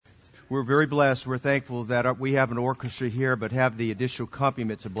We're very blessed. We're thankful that we have an orchestra here, but have the additional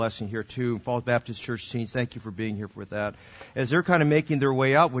accompaniment. It's a blessing here, too. Falls Baptist Church teens, thank you for being here with that. As they're kind of making their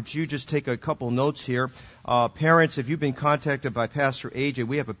way out, would you just take a couple notes here? Parents, if you've been contacted by Pastor AJ,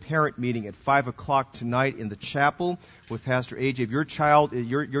 we have a parent meeting at 5 o'clock tonight in the chapel with Pastor AJ. If your child,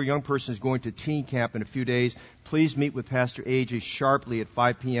 your young person is going to teen camp in a few days, please meet with Pastor AJ sharply at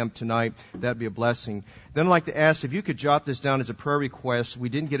 5 p.m. tonight. That'd be a blessing. Then I'd like to ask if you could jot this down as a prayer request. We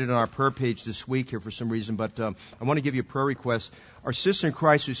didn't get it on our prayer page this week here for some reason, but I want to give you a prayer request. Our sister in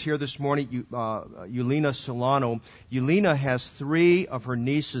Christ who's here this morning, Yulina Solano. Yulina has 3 of her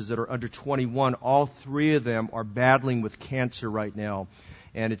nieces that are under 21. All 3 of them are battling with cancer right now.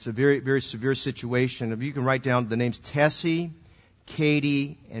 And it's a very, very severe situation. If you can write down the names Tessie,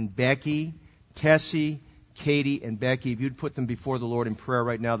 Katie, and Becky. Tessie, Katie, and Becky, if you'd put them before the Lord in prayer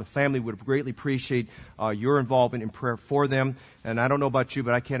right now, the family would greatly appreciate your involvement in prayer for them. And I don't know about you,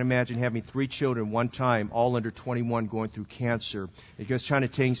 but I can't imagine having 3 children one time, all under 21, going through cancer. It just trying to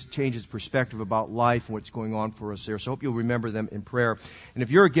change his perspective about life and what's going on for us there. So I hope you'll remember them in prayer. And if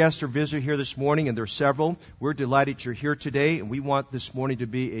you're a guest or visitor here this morning, and there are several, we're delighted you're here today. And we want this morning to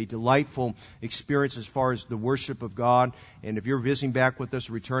be a delightful experience as far as the worship of God. And if you're visiting back with us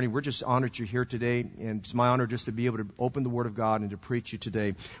or returning, we're just honored you're here today. And it's my honor just to be able to open the Word of God and to preach you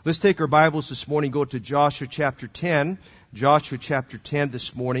today. Let's take our Bibles this morning, go to Joshua chapter 10. Joshua chapter 10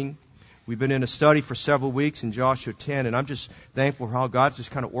 this morning. We've been in a study for several weeks in Joshua 10, and I'm just thankful for how God's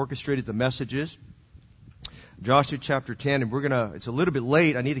just kind of orchestrated the messages. Joshua chapter 10, and it's a little bit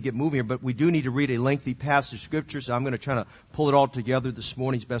late, I need to get moving here, but we do need to read a lengthy passage of Scripture, so I'm going to try to pull it all together this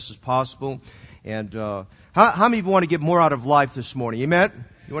morning as best as possible. And how many of you want to get more out of life this morning? Amen?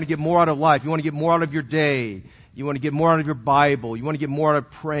 You want to get more out of life. You want to get more out of your day. You want to get more out of your Bible. You want to get more out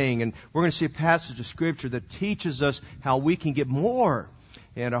of praying. And we're going to see a passage of Scripture that teaches us how we can get more.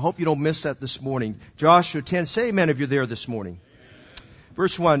 And I hope you don't miss that this morning. Joshua 10. Say amen if you're there this morning.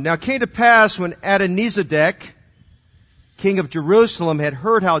 Verse 1. Now it came to pass when Adonizedek, king of Jerusalem, had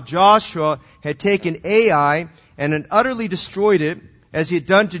heard how Joshua had taken Ai and had utterly destroyed it, as he had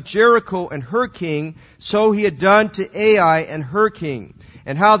done to Jericho and her king, so he had done to Ai and her king.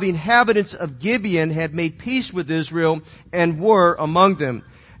 And how the inhabitants of Gibeon had made peace with Israel and were among them.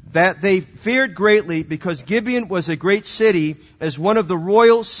 That they feared greatly, because Gibeon was a great city, as one of the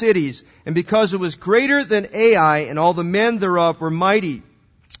royal cities, and because it was greater than Ai, and all the men thereof were mighty.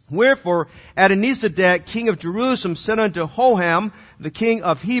 Wherefore Adonizedek, king of Jerusalem, said unto Hoham, the king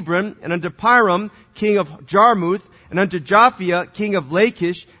of Hebron, and unto Piram, king of Jarmuth, and unto Japhia, king of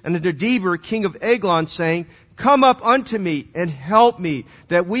Lachish, and unto Deber, king of Eglon, saying, Come up unto me, and help me,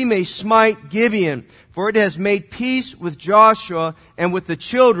 that we may smite Gibeon. For it has made peace with Joshua and with the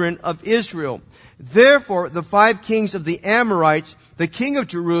children of Israel. Therefore the 5 kings of the Amorites, the king of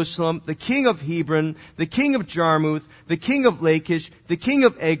Jerusalem, the king of Hebron, the king of Jarmuth, the king of Lachish, the king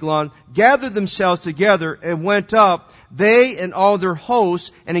of Eglon, gathered themselves together and went up, they and all their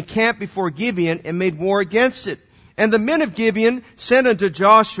hosts, and encamped before Gibeon, and made war against it. And the men of Gibeon sent unto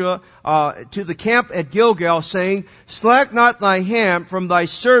Joshua to the camp at Gilgal, saying, Slack not thy hand from thy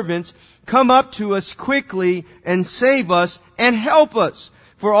servants, come up to us quickly, and save us, and help us.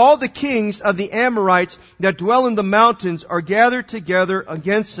 For all the kings of the Amorites that dwell in the mountains are gathered together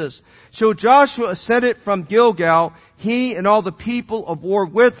against us. So Joshua ascended from Gilgal, he and all the people of war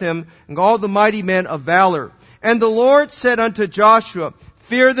with him, and all the mighty men of valor. And the Lord said unto Joshua,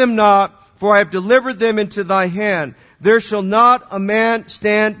 Fear them not, for I have delivered them into thy hand. There shall not a man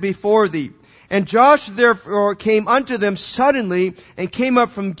stand before thee. And Joshua therefore came unto them suddenly, and came up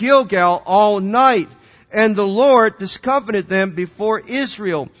from Gilgal all night. And the Lord discomfited them before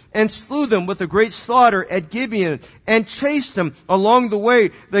Israel, and slew them with a great slaughter at Gibeon, and chased them along the way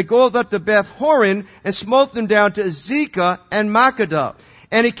that goeth up to Beth Horon, and smote them down to Azekah and Makkedah.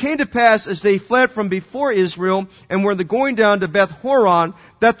 And it came to pass, as they fled from before Israel, and were going down to Beth Horon,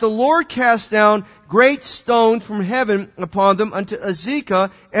 that the Lord cast down great stones from heaven upon them unto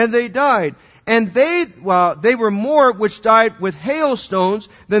Azekah, and they died. And they were more which died with hailstones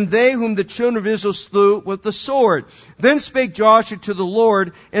than they whom the children of Israel slew with the sword. Then spake Joshua to the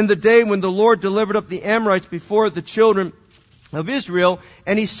Lord in the day when the Lord delivered up the Amorites before the children of Israel.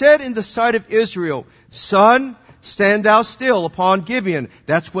 And he said in the sight of Israel, Son, stand thou still upon Gibeon.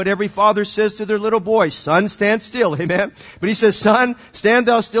 That's what every father says to their little boy. Son, stand still. Amen. But he says, son, stand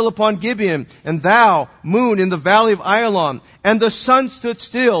thou still upon Gibeon, and thou, moon, in the valley of Ajalon. And the sun stood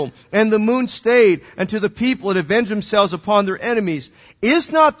still, and the moon stayed, unto the people had avenged themselves upon their enemies.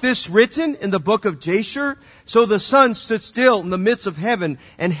 Is not this written in the book of Jasher? So the sun stood still in the midst of heaven,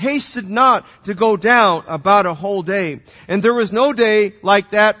 and hasted not to go down about a whole day. And there was no day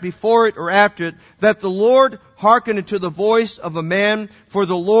like that before it or after it, that the Lord hearkened unto the voice of a man, for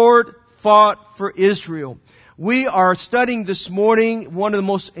the Lord fought for Israel. We are studying this morning one of the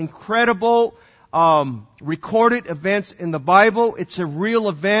most incredible recorded events in the Bible. It's a real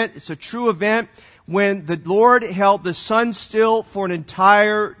event. It's a true event when the Lord held the sun still for an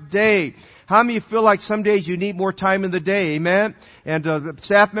entire day. How many of you feel like some days you need more time in the day? Amen? And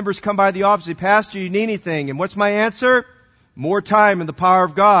staff members come by the office and say, Pastor, you need anything? And what's my answer? More time in the power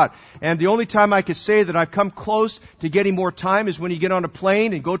of God. And the only time I could say that I've come close to getting more time is when you get on a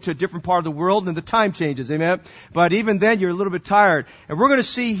plane and go to a different part of the world and the time changes. Amen? But even then, you're a little bit tired. And we're going to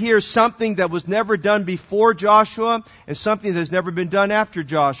see here something that was never done before Joshua and something that's never been done after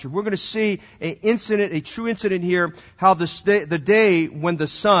Joshua. We're going to see an incident, a true incident here, how the day when the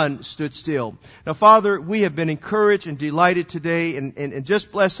sun stood still. Now, Father, we have been encouraged and delighted today and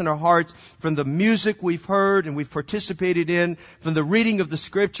just blessed in our hearts from the music we've heard and we've participated in, from the reading of the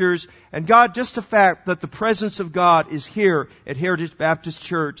Scriptures. And God, just the fact that the presence of God is here at Heritage Baptist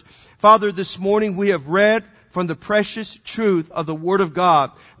Church. Father, this morning we have read from the precious truth of the Word of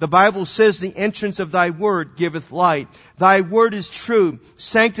God. The Bible says, the entrance of Thy Word giveth light. Thy Word is true.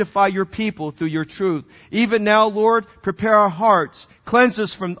 Sanctify your people through your truth. Even now, Lord, prepare our hearts. Cleanse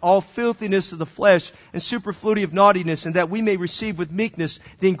us from all filthiness of the flesh and superfluity of naughtiness, and that we may receive with meekness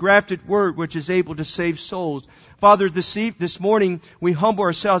the engrafted Word which is able to save souls. Father, this morning we humble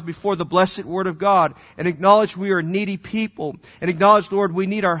ourselves before the blessed Word of God and acknowledge we are needy people, and acknowledge, Lord, we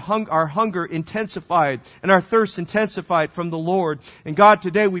need our hunger intensified and our thirst intensified from the Lord. And God,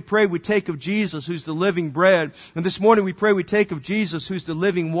 today we pray we take of Jesus, who's the living bread. And this morning we pray we take of Jesus, who's the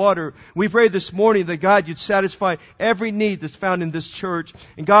living water. We pray this morning that, God, you'd satisfy every need that's found in this church.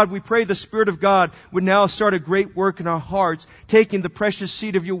 And God, we pray the Spirit of God would now start a great work in our hearts, taking the precious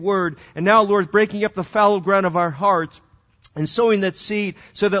seed of your Word, and now, Lord, breaking up the fallow ground of our hearts and sowing that seed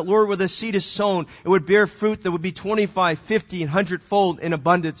so that, Lord, where the seed is sown, it would bear fruit that would be 25, 50, and 100-fold in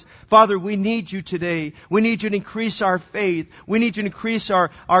abundance. Father, we need you today. We need you to increase our faith. We need you to increase our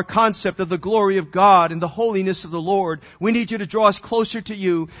concept of the glory of God and the holiness of the Lord. We need you to draw us closer to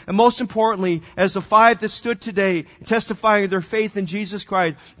you. And most importantly, as the five that stood today testifying their faith in Jesus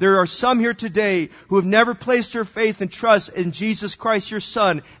Christ, there are some here today who have never placed their faith and trust in Jesus Christ, your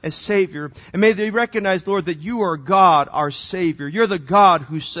Son, as Savior. And may they recognize, Lord, that you are God, our Savior. You're the God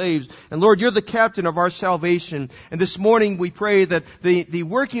who saves. And Lord, you're the captain of our salvation. And this morning we pray that the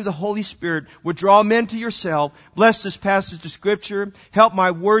working of the Holy Spirit would draw men to yourself. Bless this passage of Scripture. Help my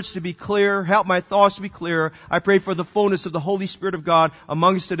words to be clear. Help my thoughts to be clear. I pray for the fullness of the Holy Spirit of God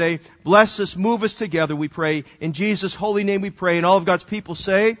among us today. Bless us, move us together, we pray. In Jesus' holy name we pray. And all of God's people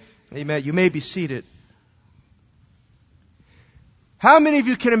say, amen. You may be seated. How many of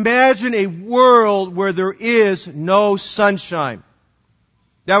you can imagine a world where there is no sunshine?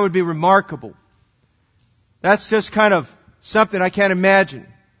 That would be remarkable. That's just kind of something I can't imagine.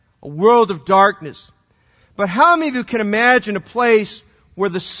 A world of darkness. But how many of you can imagine a place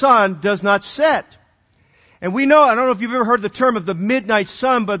where the sun does not set? And we know, I don't know if you've ever heard the term of the midnight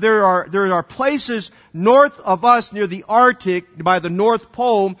sun, but there are places north of us near the Arctic, by the North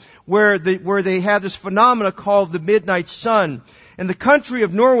Pole, where they have this phenomena called the midnight sun. In the country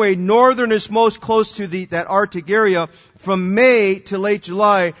of Norway, northernest most close to that Arctic area, from May to late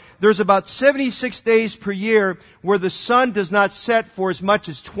July, there's about 76 days per year where the sun does not set for as much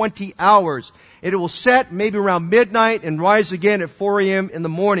as 20 hours. It will set maybe around midnight and rise again at 4 a.m. in the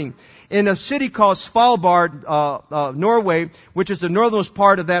morning. In a city called Svalbard, Norway, which is the northernmost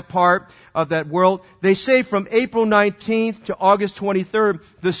part of that world, they say from April 19th to August 23rd,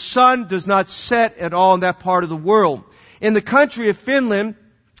 the sun does not set at all in that part of the world. In the country of Finland,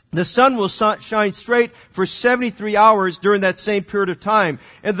 the sun will shine straight for 73 hours during that same period of time.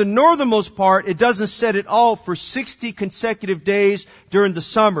 In the northernmost part, it doesn't set at all for 60 consecutive days during the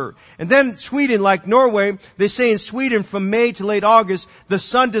summer. And then Sweden, like Norway, they say in Sweden from May to late August, the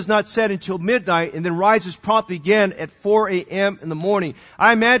sun does not set until midnight and then rises promptly again at 4 a.m. in the morning.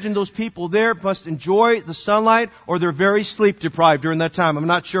 I imagine those people there must enjoy the sunlight or they're very sleep deprived during that time. I'm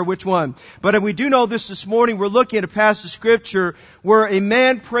not sure which one. But we do know this morning. We're looking at a passage of Scripture where a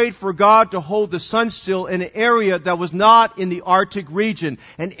man prayed prayed for God to hold the sun still in an area that was not in the Arctic region,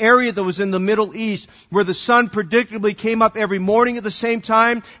 an area that was in the Middle East, where the sun predictably came up every morning at the same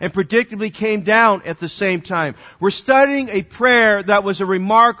time and predictably came down at the same time. We're studying a prayer that was a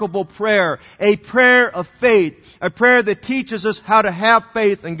remarkable prayer, a prayer of faith, a prayer that teaches us how to have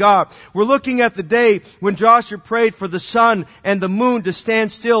faith in God. We're looking at the day when Joshua prayed for the sun and the moon to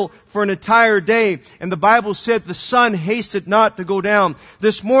stand still for an entire day. And the Bible said the sun hasted not to go down.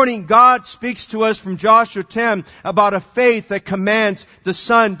 This morning, God speaks to us from Joshua 10 about a faith that commands the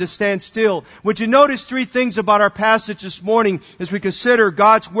sun to stand still. Would you notice three things about our passage this morning as we consider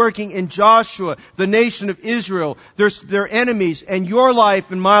God's working in Joshua, the nation of Israel, their enemies, and your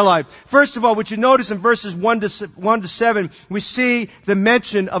life and my life? First of all, would you notice in verses 1 to 7, we see the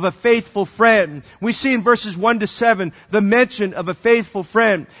mention of a faithful friend. We see in verses 1 to 7 the mention of a faithful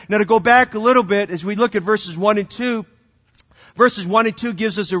friend. Now, to go back a little bit as we look at verses 1 and 2, verses 1 and 2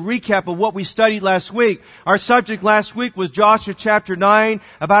 gives us a recap of what we studied last week. Our subject last week was Joshua chapter 9,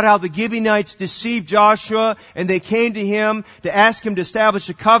 about how the Gibeonites deceived Joshua, and they came to him to ask him to establish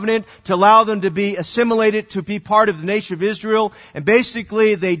a covenant to allow them to be assimilated, to be part of the nation of Israel. And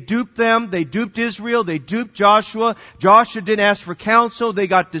basically, they duped them. They duped Israel. They duped Joshua. Joshua didn't ask for counsel. They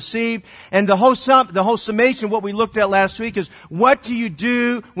got deceived. And the whole summation, what we looked at last week, is what do you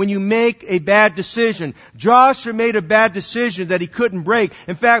do when you make a bad decision? Joshua made a bad decision that he couldn't break.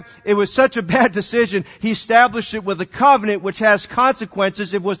 In fact, it was such a bad decision, he established it with a covenant which has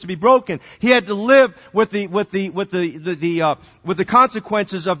consequences if it was to be broken. He had to live with the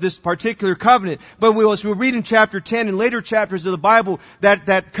consequences of this particular covenant. But as we read in chapter 10 and later chapters of the Bible,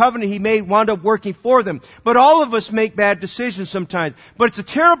 that covenant he made wound up working for them. But all of us make bad decisions sometimes. But it's a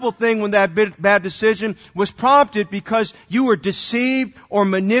terrible thing when that bad decision was prompted because you were deceived or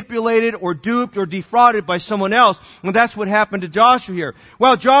manipulated or duped or defrauded by someone else. And that's what happened to Joshua here.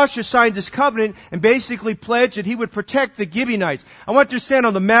 Well, Joshua signed this covenant and basically pledged that he would protect the Gibeonites. I want you to stand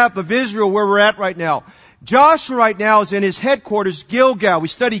on the map of Israel where we're at right now. Joshua right now is in his headquarters, Gilgal. We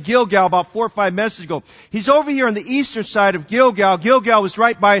studied Gilgal about 4 or 5 messages ago. He's over here on the eastern side of Gilgal. Gilgal was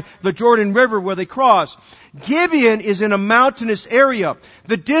right by the Jordan River where they crossed. Gibeon is in a mountainous area.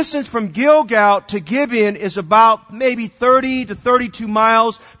 The distance from Gilgal to Gibeon is about maybe 30 to 32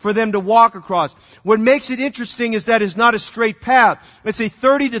 miles for them to walk across. What makes it interesting is that it's not a straight path. It's a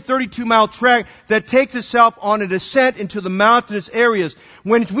 30 to 32 mile trek that takes itself on a descent into the mountainous areas.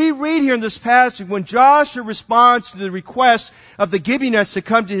 When we read here in this passage, when Joshua responds to the request of the Gibeonites to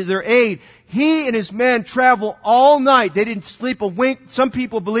come to their aid, he and his men travel all night. They didn't sleep a wink. Some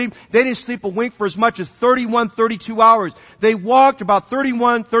people believe they didn't sleep a wink for as much as 31, 32 hours. They walked about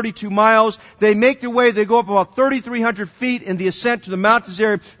 31, 32 miles. They make their way. They go up about 3,300 feet in the ascent to the mountains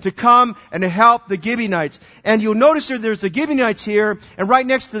area to come and to help the Gibeonites. And you'll notice there's the Gibeonites here, and right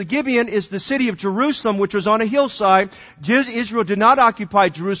next to the Gibeon is the city of Jerusalem, which was on a hillside. Israel did not occupy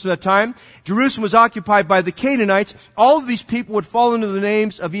Jerusalem at that time. Jerusalem was occupied by the Canaanites. All of these people would fall under the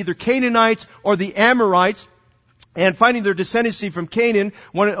names of either Canaanites or the Amorites, and finding their descendancy from Canaan,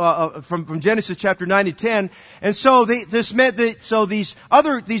 from Genesis chapter 9 to 10. And so this meant that, so these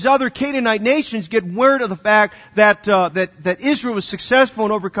other Canaanite nations get word of the fact that Israel was successful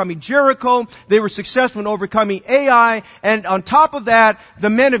in overcoming Jericho. They were successful in overcoming Ai. And on top of that, the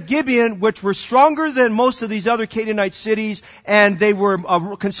men of Gibeon, which were stronger than most of these other Canaanite cities, and they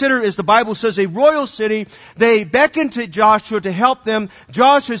were considered, as the Bible says, a royal city, they beckoned to Joshua to help them.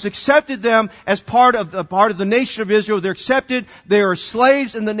 Joshua has accepted them as part of the nation of Israel. They're accepted. They are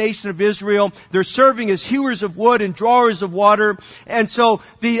slaves in the nation of Israel. They're serving as hewers of wood and drawers of water. And so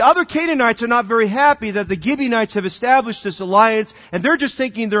the other Canaanites are not very happy that the Gibeonites have established this alliance, and they're just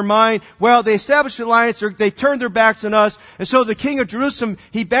thinking in their mind, well, they established an alliance, they turned their backs on us. And so the king of Jerusalem,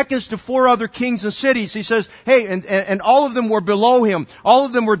 he beckons to 4 other kings and cities. He says, hey, and all of them were below him. All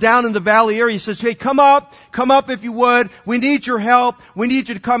of them were down in the valley area. He says, hey, come up if you would. We need your help. We need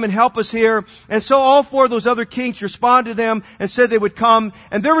you to come and help us here. And so all 4 of those other kings responded to them and said they would come.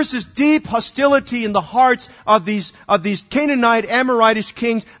 And there was this deep hostility in the hearts of these Canaanite, Amoritish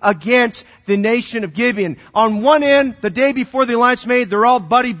kings against the nation of Gibeon. On one end, the day before the alliance made, they're all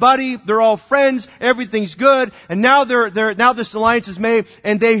buddy-buddy, they're all friends, everything's good. And now now this alliance is made,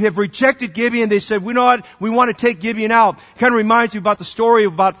 and they have rejected Gibeon. They said, we know what, we want to take Gibeon out. Kind of reminds me about the story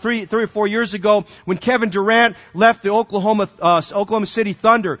of about 3 or 4 years ago when Kevin Durant left the Oklahoma City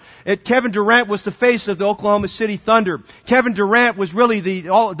Thunder. Kevin Durant was the face of the Oklahoma Oklahoma City Thunder. Kevin Durant was really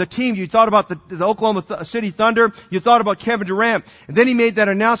the team. You thought about the Oklahoma City Thunder, you thought about Kevin Durant. And then he made that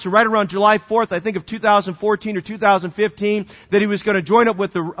announcement right around July 4th, I think of 2014 or 2015, that he was going to join up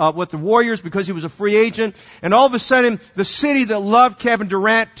with the Warriors because he was a free agent. And all of a sudden, the city that loved Kevin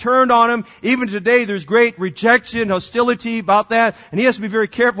Durant turned on him. Even today, there's great rejection, hostility about that. And he has to be very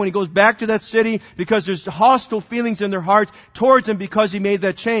careful when he goes back to that city because there's hostile feelings in their hearts towards him because he made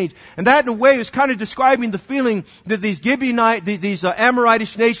that change. And that, in a way, is kind of describing the feeling that these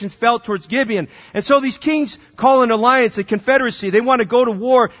Amoritish nations felt towards Gibeon. And so these kings call an alliance, a confederacy. They want to go to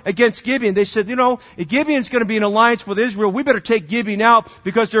war against Gibeon. They said, if Gibeon's going to be in alliance with Israel, we better take Gibeon out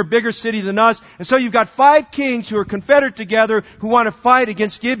because they're a bigger city than us. And so you've got 5 kings who are confederate together who want to fight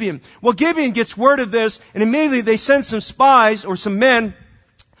against Gibeon. Well, Gibeon gets word of this, and immediately they send some spies or some men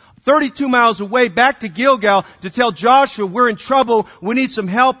 32 miles away back to Gilgal to tell Joshua, we're in trouble, we need some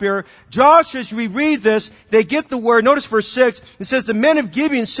help here. Joshua, as we read this, they get the word. Notice verse 6. It says, the men of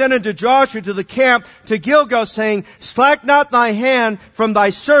Gibeon sent unto Joshua to the camp to Gilgal, saying, slack not thy hand from thy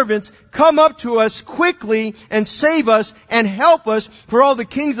servants, come up to us quickly and save us and help us, for all the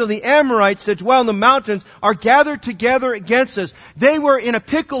kings of the Amorites that dwell in the mountains are gathered together against us. They were in a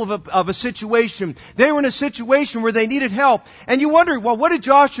pickle of a situation. They were in a situation where they needed help. And you wonder, well, what did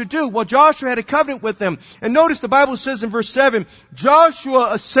Joshua do? Well, Joshua had a covenant with them. And notice the Bible says in verse 7,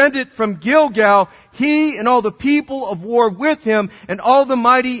 Joshua ascended from Gilgal, he and all the people of war with him, and all the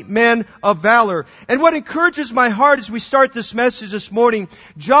mighty men of valor. And what encourages my heart as we start this message this morning,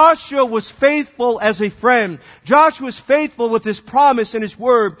 Joshua was faithful as a friend. Joshua was faithful with his promise and his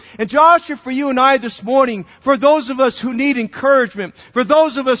word. And Joshua, for you and I this morning, for those of us who need encouragement, for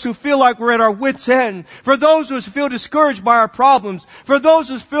those of us who feel like we're at our wits' end, for those of us who feel discouraged by our problems, for those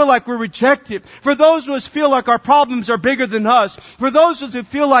of us who feel like we're rejected, for those of us who feel like our problems are bigger than us, for those of us who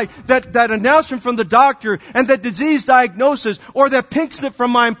feel like that announcement from the doctor and that disease diagnosis or that pink slip from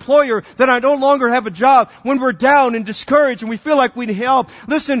my employer that I no longer have a job, when we're down and discouraged and we feel like we need help.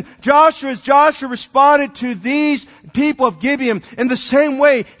 Listen, Joshua responded to these people of Gibeon in the same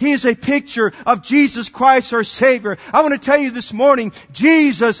way. He is a picture of Jesus Christ, our Savior. I want to tell you this morning,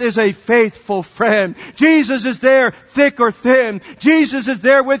 Jesus is a faithful friend. Jesus is there thick or thin. Jesus is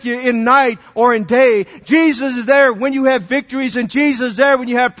there with you in night or in day. Jesus is there when you have victories, and Jesus is there when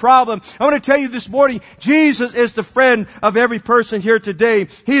you have problems. I want to tell you this morning, Jesus is the friend of every person here today.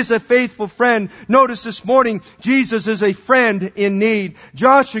 He is a faithful friend. Notice this morning, Jesus is a friend in need.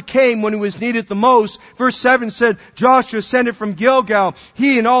 Joshua came when he was needed the most. Verse 7 said, Joshua ascended from Gilgal,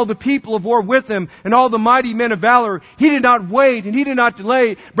 he and all the people of war with him, and all the mighty men of valor. He did not wait and he did not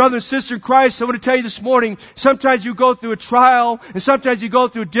delay. Brother and sister in Christ, I want to tell you this morning, sometimes you go through a trial, and sometimes you go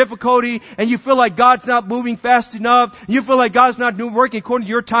through a difficulty, and you feel like God's not moving fast enough. You feel like God's not working according to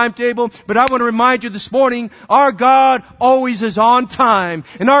your timetable. But I want to remind you this morning, our God always is on time.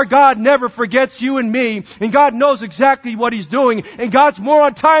 And our God never forgets you and me. And God knows exactly what He's doing. And God's more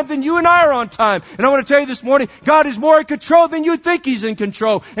on time than you and I are on time. And I want to tell you this morning, God is more in control than you think He's in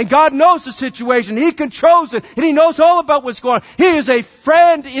control. And God knows the situation. He controls it. And He knows all about what's going on. He is a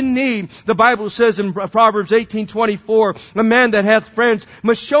friend in need. The Bible says in Proverbs 18:24, a man that hath friends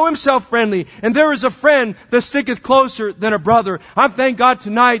must show himself friendly. And there is a friend that sticketh closer than a brother. I thank God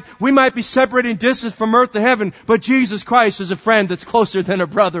tonight we might be separated in distance from earth to heaven, but Jesus Christ is a friend that's closer than a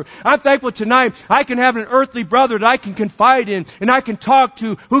brother. I'm thankful tonight I can have an earthly brother that I can confide in and I can talk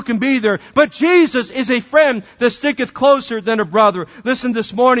to who can be there. But Jesus is a friend that sticketh closer than a brother. Listen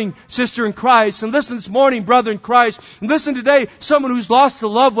this morning, sister in Christ, and listen this morning, brother in Christ, and listen today, someone who's lost a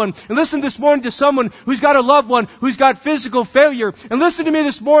loved one, and listen this morning to someone who's got a loved one who's got physical failure, and listen to me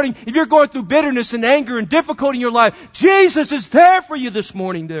this morning, if you're going through bitterness and anger and difficulty in your life, Jesus is there for you this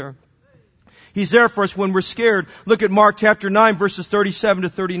morning there. He's there for us when we're scared. Look at Mark chapter 9, verses 37 to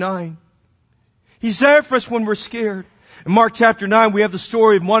 39. He's there for us when we're scared. In Mark chapter 9, we have the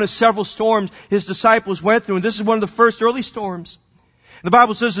story of one of several storms His disciples went through, and this is one of the first early storms. The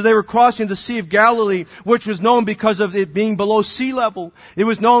Bible says that they were crossing the Sea of Galilee, which was known because of it being below sea level. It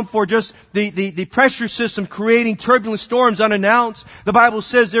was known for just the pressure system creating turbulent storms unannounced. The Bible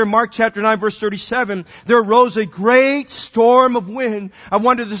says there in Mark chapter 9 verse 37, there arose a great storm of wind. I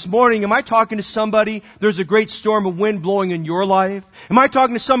wonder this morning, am I talking to somebody? There's a great storm of wind blowing in your life. Am I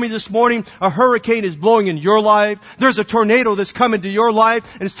talking to somebody this morning? A hurricane is blowing in your life. There's a tornado that's coming to your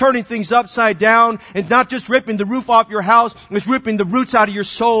life and it's turning things upside down and not just ripping the roof off your house, it's ripping the roots roots out of your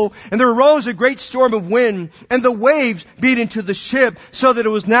soul. And there arose a great storm of wind, and the waves beat into the ship, so that it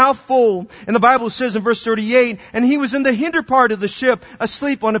was now full. And the Bible says in verse 38, and he was in the hinder part of the ship,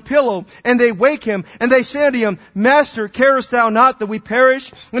 asleep on a pillow. And they wake him, and they say unto him, Master, carest thou not that we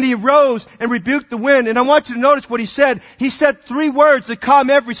perish? And he arose and rebuked the wind. And I want you to notice what he said. He said 3 words that calm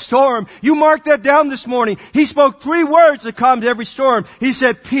every storm. You mark that down this morning. He spoke 3 words that calmed every storm. He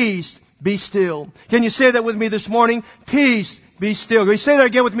said, peace, be still. Can you say that with me this morning? Peace, be still. Can you say that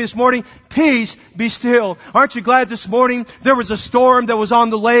again with me this morning? Peace, be still. Aren't you glad this morning there was a storm that was on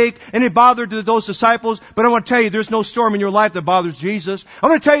the lake and it bothered those disciples? But I want to tell you, there's no storm in your life that bothers Jesus. I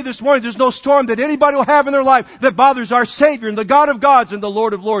want to tell you this morning, there's no storm that anybody will have in their life that bothers our Savior and the God of gods and the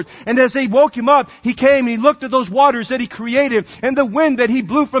Lord of lords. And as they woke him up, he came and he looked at those waters that he created and the wind that he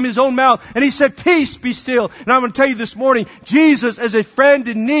blew from his own mouth. And he said, peace, be still. And I'm going to tell you this morning, Jesus as a friend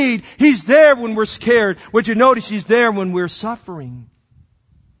in need, he's there when we're scared. Would you notice he's there when we're suffering?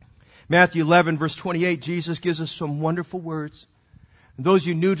 Matthew 11, verse 28, Jesus gives us some wonderful words. And those of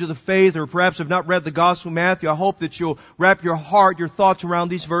you new to the faith or perhaps have not read the Gospel of Matthew, I hope that you'll wrap your heart, your thoughts around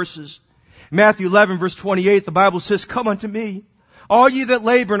these verses. Matthew 11, verse 28, the Bible says, come unto me, all ye that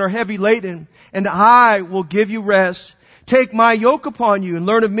labor and are heavy laden, and I will give you rest. Take my yoke upon you and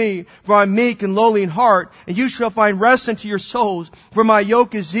learn of me, for I am meek and lowly in heart, and you shall find rest unto your souls. For my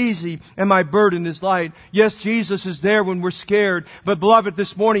yoke is easy and my burden is light. Yes, Jesus is there when we're scared. But beloved,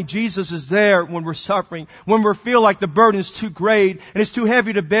 this morning, Jesus is there when we're suffering, when we feel like the burden is too great and it's too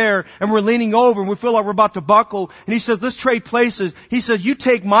heavy to bear, and we're leaning over and we feel like we're about to buckle. And he says, let's trade places. He says, you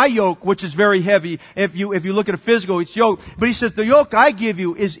take my yoke, which is very heavy. If you look at a physical, it's yoke. But he says, the yoke I give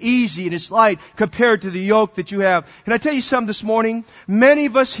you is easy and it's light compared to the yoke that you have. Can I tell you something this morning? Many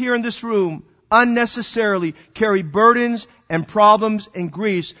of us here in this room unnecessarily carry burdens and problems and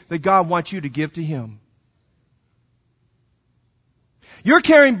griefs that God wants you to give to Him. You're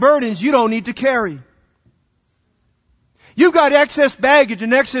carrying burdens you don't need to carry. You've got excess baggage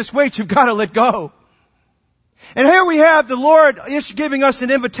and excess weight you've got to let go. And here we have the Lord is giving us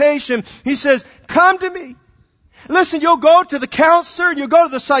an invitation. He says, come to me. Listen, you'll go to the counselor, and you'll go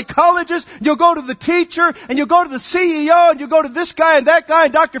to the psychologist, and you'll go to the teacher, and you'll go to the CEO, and you'll go to this guy and that guy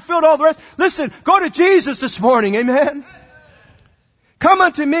and Dr. Phil and all the rest. Listen, go to Jesus this morning. Amen. Come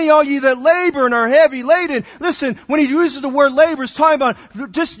unto me, all ye that labor and are heavy laden. Listen, when he uses the word labor, it's talking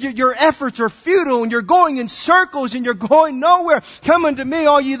about just your efforts are futile and you're going in circles and you're going nowhere. Come unto me,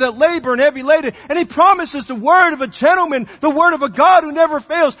 all ye that labor and heavy laden. And he promises the word of a gentleman, the word of a God who never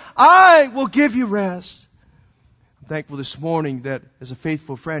fails. I will give you rest. Thankful this morning that as a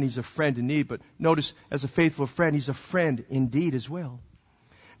faithful friend, he's a friend in need. But notice, as a faithful friend, he's a friend indeed as well.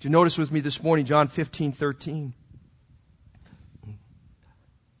 Did you notice with me this morning, John 15:13?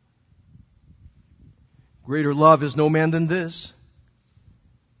 Greater love is no man than this,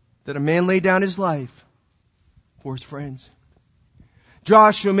 that a man lay down his life for his friends.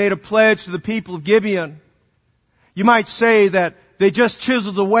 Joshua made a pledge to the people of Gibeon. You might say that they just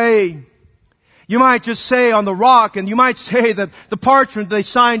chiseled away. You might just say on the rock, and you might say that the parchment they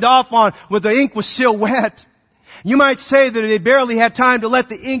signed off on with the ink was still wet. You might say that they barely had time to let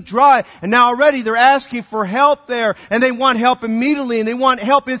the ink dry, and now already they're asking for help there, and they want help immediately, and they want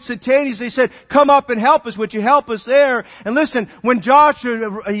help instantaneously. They said, come up and help us. Would you help us there? And listen, when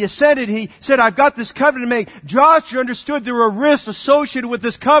Joshua ascended, he said, I've got this covenant to make. Joshua understood there were risks associated with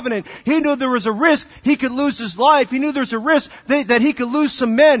this covenant. He knew there was a risk he could lose his life. He knew there was a risk that he could lose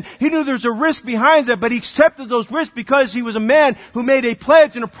some men. He knew there was a risk behind that, but he accepted those risks because he was a man who made a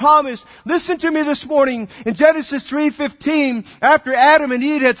pledge and a promise. Listen to me this morning. In Genesis 3:15, after Adam and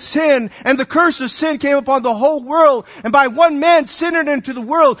Eve had sinned, and the curse of sin came upon the whole world, and by one man sin entered into the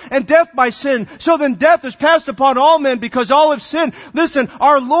world, and death by sin. So then death is passed upon all men because all have sinned. Listen,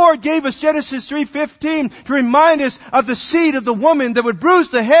 our Lord gave us Genesis 3:15 to remind us of the seed of the woman that would bruise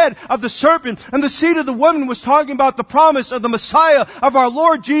the head of the serpent. And the seed of the woman was talking about the promise of the Messiah, of our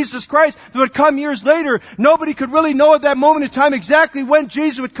Lord Jesus Christ, that would come years later. Nobody could really know at that moment in time exactly when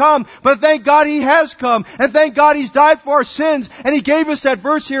Jesus would come, but thank God He has come, and thank God He's died for our sins. And He gave us that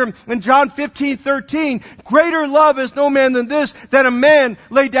verse here in John 15:13. Greater love is no man than this, that a man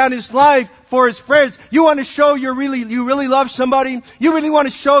lay down his life for his friends. You want to show you really love somebody? You really want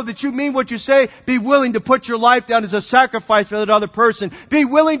to show that you mean what you say? Be willing to put your life down as a sacrifice for that other person. Be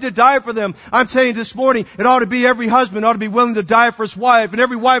willing to die for them. I'm saying this morning, it ought to be every husband ought to be willing to die for his wife, and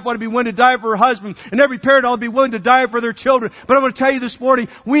every wife ought to be willing to die for her husband, and every parent ought to be willing to die for their children. But I'm going to tell you this morning,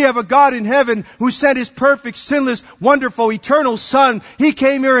 we have a God in heaven who sent His perfect, sinless, wonderful, eternal Son. He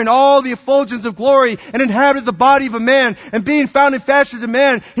came here in all the effulgence of glory and inhabited the body of a man, and being found in fashion as a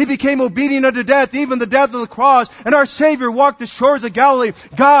man, He became obedient even unto death, even the death of the cross. And our Savior walked the shores of Galilee.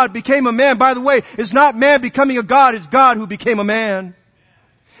 God became a man. By the way, it's not man becoming a God, it's God who became a man.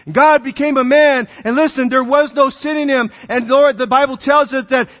 God became a man, and listen, there was no sin in Him. And Lord, the Bible tells us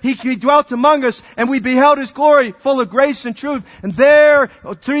that He dwelt among us, and we beheld His glory, full of grace and truth. And there,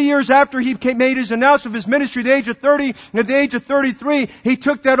 3 years after He made His announcement of His ministry, at the age of 30, at the age of 33, He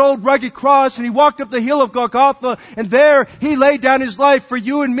took that old rugged cross, and He walked up the hill of Golgotha, and there He laid down His life for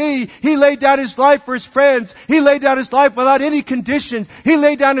you and me. He laid down His life for His friends. He laid down His life without any conditions. He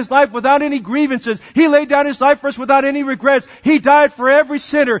laid down His life without any grievances. He laid down His life for us without any regrets. He died for every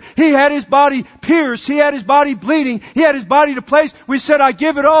sinner. He had His body pierced. He had His body bleeding. He had His body to place. We said, I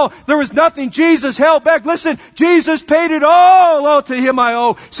give it all. There was nothing Jesus held back. Listen, Jesus paid it all to Him I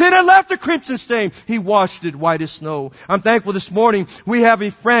owe. Sin had left a crimson stain. He washed it white as snow. I'm thankful this morning we have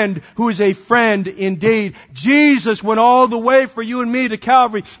a friend who is a friend indeed. Jesus went all the way for you and me to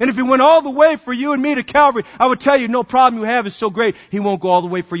Calvary. And if He went all the way for you and me to Calvary, I would tell you, no problem you have is so great, He won't go all the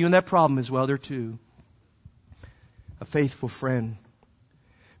way for you in that problem as well. There too. A faithful friend.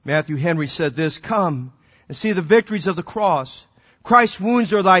 Matthew Henry said this, come and see the victories of the cross. Christ's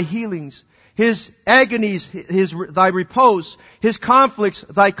wounds are thy healings. His agonies, thy repose. His conflicts,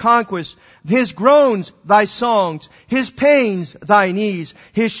 thy conquest. His groans, thy songs. His pains, thine ease.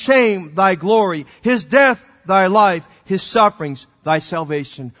 His shame, thy glory. His death, thy life. His sufferings, thy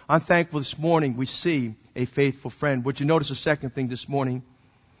salvation. I'm thankful this morning we see a faithful friend. Would you notice a second thing this morning?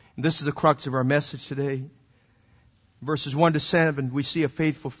 And this is the crux of our message today. Verses 1 to 7, we see a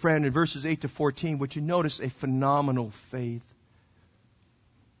faithful friend. In verses 8 to 14, would you notice a phenomenal faith?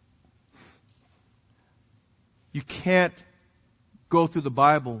 You can't go through the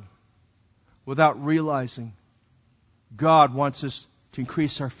Bible without realizing God wants us to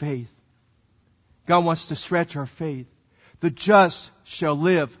increase our faith. God wants to stretch our faith. The just shall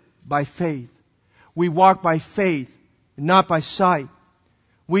live by faith. We walk by faith and not by sight.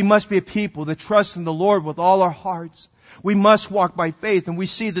 We must be a people that trust in the Lord with all our hearts. We must walk by faith. And we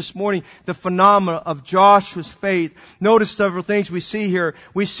see this morning the phenomena of Joshua's faith. Notice several things we see here.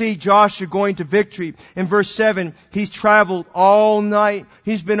 We see Joshua going to victory. In verse 7, he's traveled all night.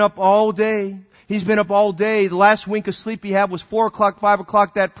 He's been up all day. He's been up all day. The last wink of sleep he had was 4 o'clock, 5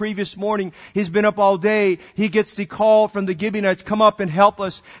 o'clock that previous morning. He's been up all day. He gets the call from the Gibeonites, come up and help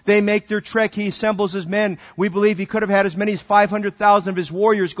us. They make their trek. He assembles his men. We believe he could have had as many as 500,000 of his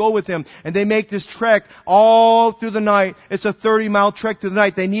warriors go with him. And they make this trek all through the night. It's a 30-mile trek through the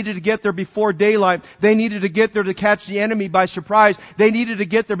night. They needed to get there before daylight. They needed to get there to catch the enemy by surprise. They needed to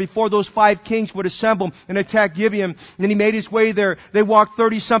get there before those 5 kings would assemble and attack Gibeon. And he made his way there. They walked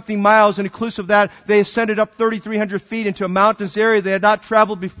 30-something miles, and inclusive of that, they ascended up 3,300 feet into a mountainous area they had not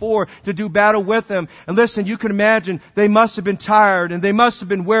traveled before to do battle with them. And listen, you can imagine they must have been tired, and they must have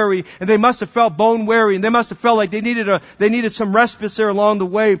been weary, and they must have felt bone weary, and they must have felt like they needed some respite there along the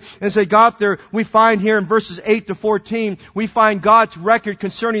way. And as they got there, we find here in verses 8 to 14, we find God's record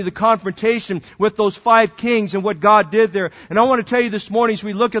concerning the confrontation with those 5 kings and what God did there. And I want to tell you this morning, as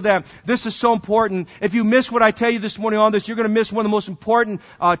we look at that, this is so important. If you miss what I tell you this morning on this, you're going to miss one of the most important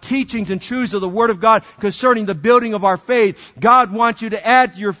teachings and truths of the Word of God concerning the building of our faith. God wants you to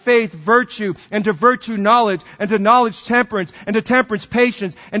add to your faith virtue, and to virtue knowledge, and to knowledge temperance, and to temperance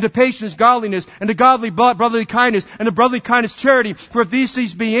patience, and to patience godliness, and to godly brotherly kindness, and to brotherly kindness charity. For if these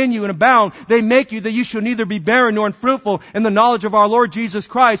things be in you and abound, they make you that you shall neither be barren nor unfruitful in the knowledge of our Lord Jesus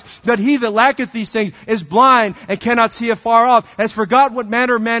Christ. That he that lacketh these things is blind and cannot see afar off, has forgotten what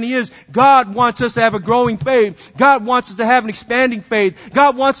manner of man he is. God wants us to have a growing faith. God wants us to have an expanding faith.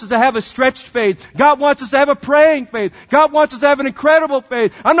 God wants us to have a stretched faith. God wants us to have a praying faith. God wants us to have an incredible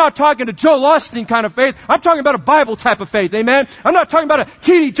faith. I'm not talking to Joel Osteen kind of faith. I'm talking about a Bible type of faith. Amen? I'm not talking about a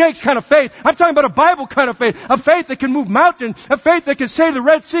T.D. Jakes kind of faith. I'm talking about a Bible kind of faith. A faith that can move mountains. A faith that can say to the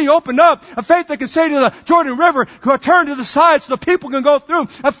Red Sea, open up. A faith that can say to the Jordan River, turn to the side so the people can go through.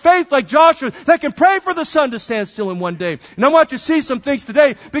 A faith like Joshua that can pray for the sun to stand still in one day. And I want you to see some things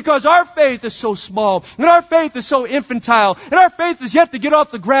today, because our faith is so small, and our faith is so infantile, and our faith is yet to get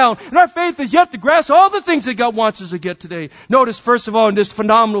off the ground, and our faith is yet to grasp all the things that God wants us to get today. Notice, first of all, in this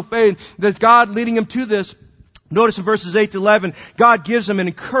phenomenal faith, that God leading him to this. Notice in verses 8 to 11, God gives him an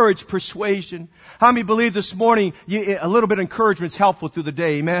encouraged persuasion. How many believe this morning a little bit of encouragement is helpful through the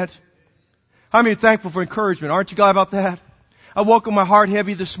day? Amen? How many are thankful for encouragement? Aren't you glad about that? I woke up my heart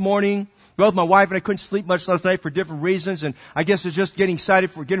heavy this morning Both my wife and I couldn't sleep much last night for different reasons, and I guess it's just getting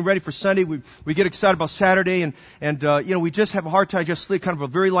ready for Sunday. We get excited about Saturday, and we just have a hard time just sleep, kind of a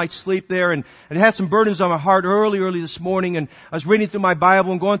very light sleep there, and it had some burdens on my heart early this morning, and I was reading through my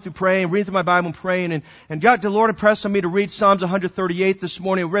Bible and going through praying, reading through my Bible and praying, and God, the Lord impressed on me to read Psalms 138 this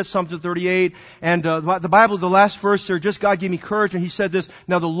morning. I read Psalms 138, and the Bible, the last verse there, just God gave me courage, and He said this,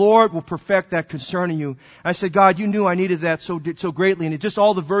 now the Lord will perfect that concerning you. I said, God, you knew I needed that so greatly, and just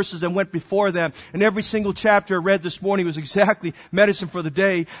all the verses that went before that, and every single chapter I read this morning was exactly medicine for the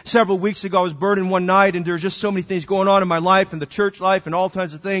day. Several weeks ago, I was burdened one night, and there were just so many things going on in my life, and the church life, and all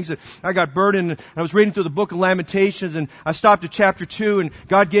kinds of things, that I got burdened, and I was reading through the book of Lamentations, and I stopped at chapter 2, and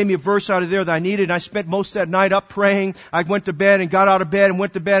God gave me a verse out of there that I needed, and I spent most of that night up praying. I went to bed and got out of bed and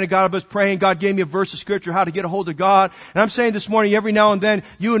went to bed and got up, was praying. God gave me a verse of scripture, how to get a hold of God. And I'm saying this morning, every now and then,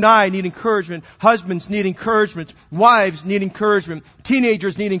 you and I need encouragement. Husbands need encouragement. Wives need encouragement.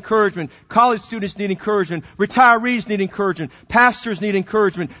 Teenagers need encouragement. College students need encouragement. Retirees need encouragement. Pastors need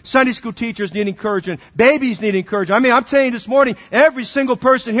encouragement. Sunday school teachers need encouragement. Babies need encouragement. I mean, I'm telling you this morning, every single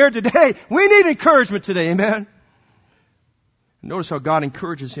person here today, we need encouragement today. Amen. Notice how God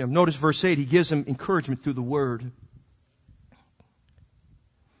encourages him. Notice verse 8, He gives him encouragement through the Word. And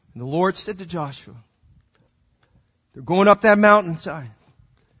the Lord said to Joshua, they're going up that mountainside.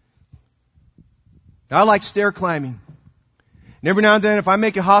 I like stair climbing. And every now and then, if I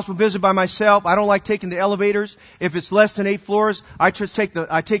make a hospital visit by myself, I don't like taking the elevators. If it's less than 8 floors, I just take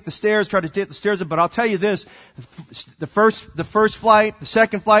the stairs, try to get the stairs up. But I'll tell you this, the first flight, the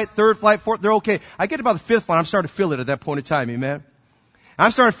second flight, third flight, fourth, they're okay. I get about the 5th flight, I'm starting to feel it at that point in time, amen?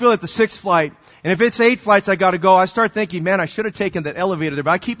 I'm starting to feel it at the 6th flight. And if it's 8 flights I gotta go, I start thinking, man, I should have taken that elevator there.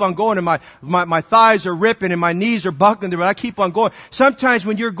 But I keep on going and my thighs are ripping and my knees are buckling there, but I keep on going. Sometimes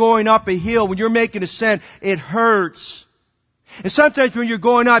when you're going up a hill, when you're making a ascent, it hurts. And sometimes when you're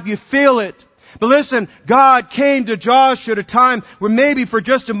going up, you feel it. But listen, God came to Joshua at a time where maybe for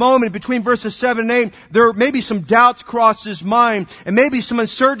just a moment between verses 7 and 8, there maybe some doubts crossed his mind and maybe some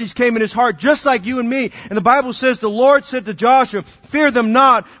uncertainties came in his heart, just like you and me. And the Bible says, the Lord said to Joshua, fear them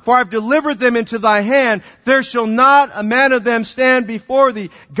not, for I have delivered them into thy hand. There shall not a man of them stand before thee.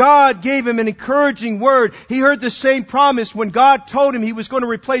 God gave him an encouraging word. He heard the same promise when God told him He was going to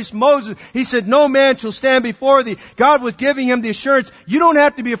replace Moses. He said, no man shall stand before thee. God was giving him the assurance, you don't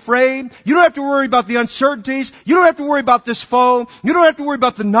have to be afraid. You don't have to worry about the uncertainties. You don't have to worry about this foe. You don't have to worry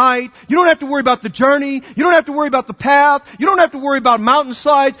about the night. You don't have to worry about the journey. You don't have to worry about the path. You don't have to worry about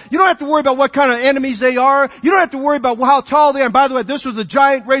mountainslides. You don't have to worry about what kind of enemies they are. You don't have to worry about how tall they are. And by the way, this was a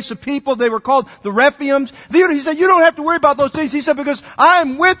giant race of people. They were called the Rephaims. He said, you don't have to worry about those things. He said, because I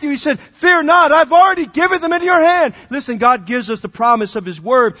am with you. He said, fear not. I've already given them into your hand. Listen, God gives us the promise of His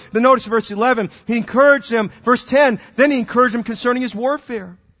word. But notice verse 11. He encouraged him. Verse 10. Then He encouraged him concerning his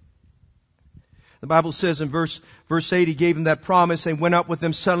warfare. The Bible says in verse 8, He gave him that promise and went out with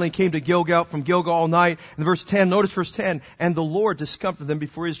them suddenly, came to Gilgal, from Gilgal all night. And verse 10, notice verse 10, and the Lord discomfited them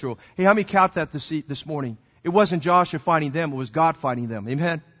before Israel. Hey, how many count that this morning? It wasn't Joshua fighting them, it was God fighting them.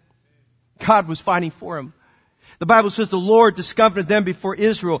 Amen? God was fighting for him. The Bible says the Lord discomfited them before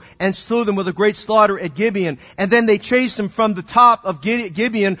Israel and slew them with a great slaughter at Gibeon. And then they chased them from the top of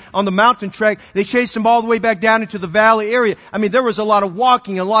Gibeon on the mountain trek. They chased them all the way back down into the valley area. I mean, there was a lot of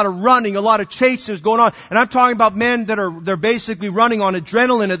walking, a lot of running, a lot of chases going on. And I'm talking about men they're basically running on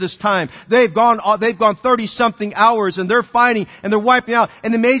adrenaline at this time. They've gone 30-something hours and they're fighting and they're wiping out.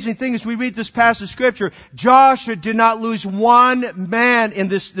 And the amazing thing is we read this passage of scripture. Joshua did not lose one man in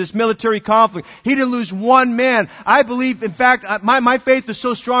this military conflict. He didn't lose one man. I believe, in fact, my faith is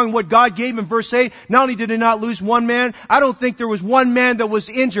so strong in what God gave in verse 8. Not only did He not lose one man, I don't think there was one man that was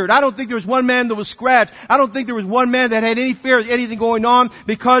injured. I don't think there was one man that was scratched. I don't think there was one man that had any fear of anything going on,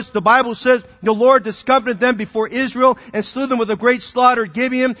 because the Bible says the Lord discomfited them before Israel and slew them with a great slaughter at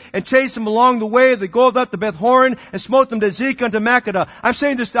Gibeon and chased them along the way that goeth up to Beth Horon and smote them to Zekah and to Makkedah. I'm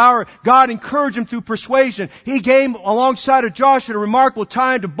saying this hour, God encouraged him through persuasion. He gave alongside of Joshua a remarkable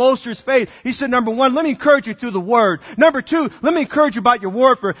time to bolster his faith. He said, number one, let me encourage you through the Word. Number two, let me encourage you about your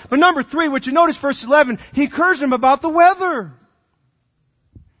warfare. But number three, what you notice verse 11, He encouraged him about the weather.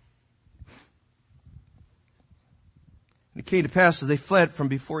 And it came to pass as they fled from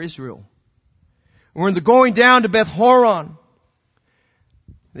before Israel. And when they're going down to Beth Horon,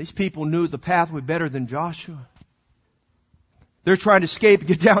 these people knew the pathway better than Joshua. They're trying to escape and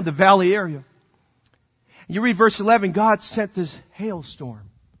get down the valley area. And you read verse 11, God sent this hailstorm.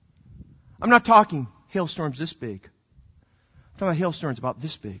 I'm not talking hailstorms this big. I'm talking about hailstorms about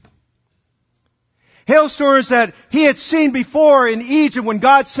this big. Hailstones that he had seen before in Egypt when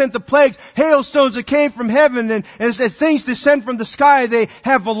God sent the plagues. Hailstones that came from heaven, and as things descend from the sky, they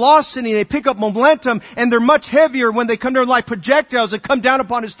have velocity, they pick up momentum, and they're much heavier when they come down like projectiles that come down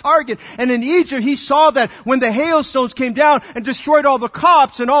upon his target. And in Egypt, he saw that when the hailstones came down and destroyed all the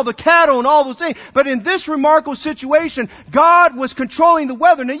crops and all the cattle and all those things. But in this remarkable situation, God was controlling the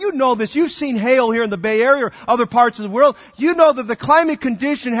weather. Now you know this. You've seen hail here in the Bay Area or other parts of the world. You know that the climate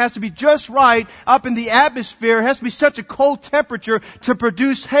condition has to be just right up in the atmosphere. It has to be such a cold temperature to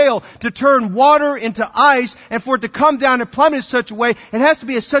produce hail, to turn water into ice, and for it to come down and plummet in such a way. It has to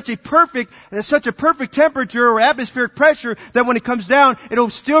be at such a perfect temperature or atmospheric pressure that when it comes down, it'll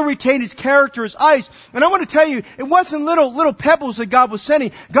still retain its character as ice. And I want to tell you, it wasn't little pebbles that God was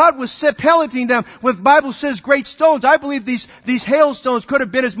sending. God was pelleting them with, the Bible says, great stones. I believe these hailstones could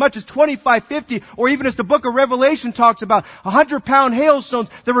have been as much as 25, 50, or even as the book of Revelation talks about, 100-pound hailstones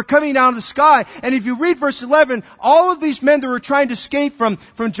that were coming down the sky. And if you read verse 11, all of these men that were trying to escape from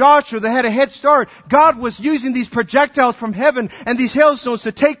Joshua, that had a head start, God was using these projectiles from heaven and these hailstones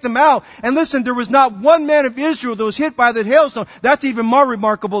to take them out. And listen, there was not one man of Israel that was hit by that hailstone. That's even more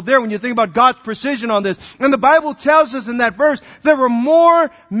remarkable there when you think about God's precision on this. And the Bible tells us in that verse, there were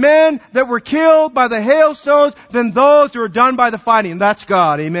more men that were killed by the hailstones than those who were done by the fighting. And that's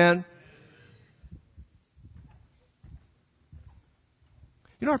God. Amen.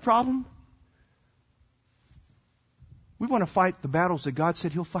 You know our problem? We want to fight the battles that God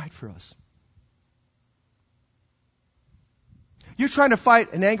said He'll fight for us. You're trying to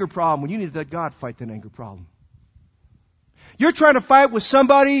fight an anger problem when you need to let God fight that anger problem. You're trying to fight with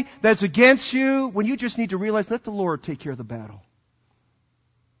somebody that's against you when you just need to realize, let the Lord take care of the battle.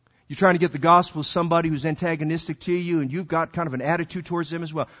 You're trying to get the gospel to somebody who's antagonistic to you and you've got kind of an attitude towards them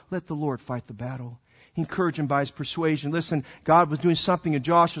as well. Let the Lord fight the battle. Encourage him by his persuasion. Listen, God was doing something in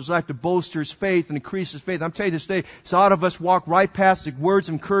Joshua's life to bolster his faith and increase his faith. I'm telling you this day, so a lot of us walk right past the words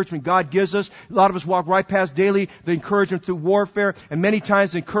of encouragement God gives us. A lot of us walk right past daily the encouragement through warfare, and many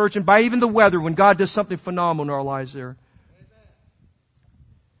times the encouragement by even the weather when God does something phenomenal in our lives there.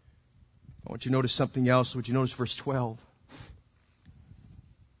 I want you to notice something else. I want you to notice verse 12.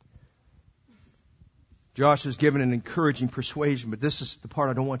 Joshua is given an encouraging persuasion, but this is the part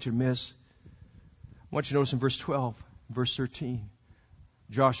I don't want you to miss. I want you to notice in verse 12, verse 13,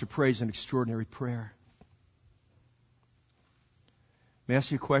 Joshua prays an extraordinary prayer. May I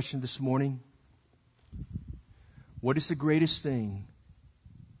ask you a question this morning? What is the greatest thing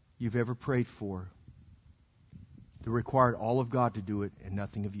you've ever prayed for that required all of God to do it and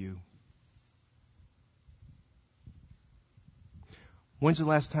nothing of you? When's the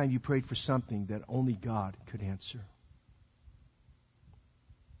last time you prayed for something that only God could answer?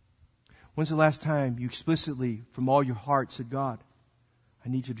 When's the last time you explicitly, from all your heart, said, God, I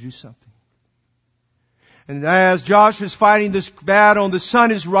need you to do something? And as Joshua is fighting this battle, and the sun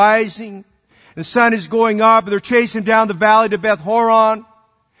is rising, the sun is going up, and they're chasing down the valley to Beth Horon.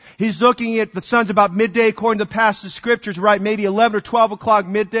 He's looking at the sun's about midday, according to the passage of Scriptures, right? Maybe 11 or 12 o'clock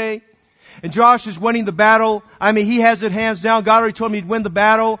midday. And Joshua's winning the battle. I mean, he has it hands down. God already told him he'd win the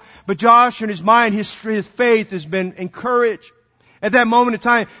battle. But Joshua, in his mind, his faith has been encouraged. At that moment in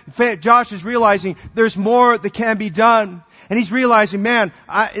time, Josh is realizing there's more that can be done. And he's realizing, man,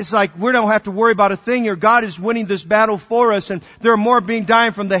 it's like we don't have to worry about a thing here. God is winning this battle for us. And there are more being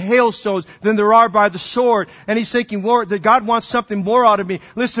dying from the hailstones than there are by the sword. And he's thinking, Lord, that God wants something more out of me.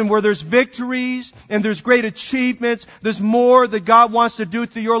 Listen, where there's victories and there's great achievements, there's more that God wants to do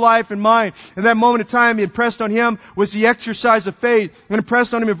through your life and mine. And that moment of time, he impressed on him was the exercise of faith. And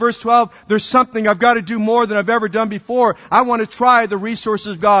impressed on him in verse 12, there's something I've got to do more than I've ever done before. I want to try the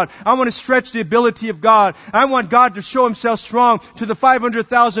resources of God. I want to stretch the ability of God. I want God to show himself strong to the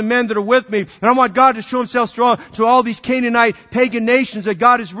 500,000 men that are with me. And I want God to show himself strong to all these Canaanite pagan nations that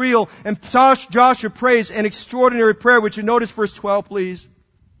God is real. And Joshua prays an extraordinary prayer, which you notice verse 12, please.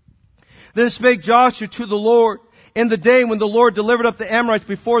 Then spake Joshua to the Lord in the day when the Lord delivered up the Amorites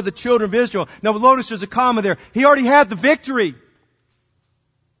before the children of Israel. Now notice there's a comma there. He already had the victory.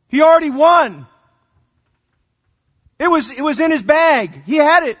 He already won. It was in his bag. He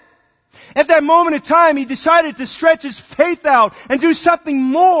had it. At that moment in time, he decided to stretch his faith out and do something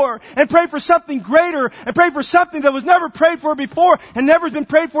more and pray for something greater and pray for something that was never prayed for before and never been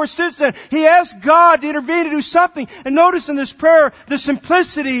prayed for since then. He asked God to intervene to do something. And notice in this prayer, the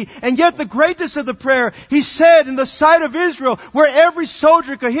simplicity and yet the greatness of the prayer. He said in the sight of Israel, where every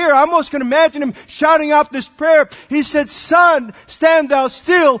soldier could hear, I almost can imagine him shouting out this prayer. He said, Sun, stand thou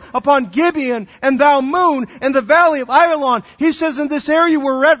still upon Gibeon, and thou moon in the valley of Ayalon. He says in this area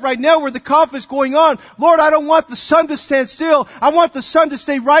we're at right now, now where the conflict's going on, Lord, I don't want the sun to stand still. I want the sun to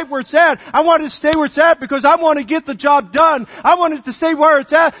stay right where it's at. I want it to stay where it's at because I want to get the job done. I want it to stay where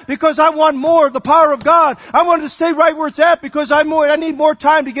it's at because I want more of the power of God. I want it to stay right where it's at because I need more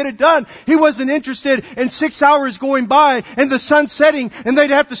time to get it done. He wasn't interested in 6 hours going by and the sun setting and they'd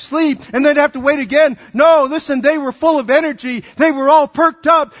have to sleep and they'd have to wait again. No, listen, they were full of energy. They were all perked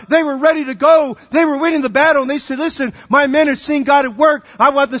up. They were ready to go. They were winning the battle and they said, listen, my men have seen God at work. I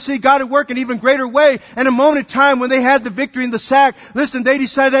want to see God at work in an even greater way. And a moment of time when they had the victory in the sack, listen, they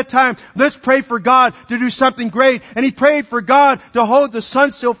decided that time, let's pray for God to do something great. And he prayed for God to hold the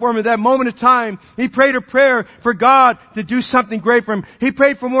sun still for him at that moment of time. He prayed a prayer for God to do something great for him. He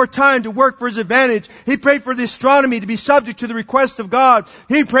prayed for more time to work for his advantage. He prayed for the astronomy to be subject to the request of God.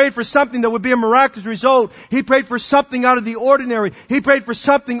 He prayed for something that would be a miraculous result. He prayed for something out of the ordinary. He prayed for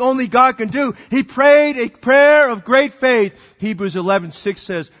something only God can do. He prayed a prayer of great faith. Hebrews 11:6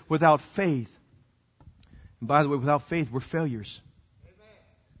 says, without faith. And by the way, without faith, we're failures.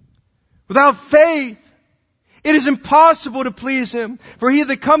 Without faith, it is impossible to please Him. For he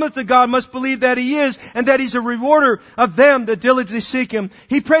that cometh to God must believe that He is, and that He's a rewarder of them that diligently seek Him.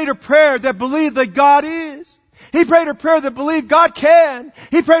 He prayed a prayer that believed that God is. He prayed a prayer that believed God can.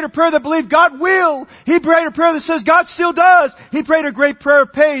 He prayed a prayer that believed God will. He prayed a prayer that says God still does. He prayed a great prayer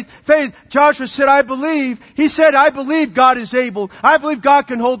of faith. Joshua said, I believe. He said, I believe God is able. I believe God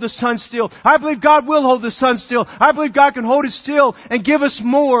can hold the sun still. I believe God will hold the sun still. I believe God can hold it still and give us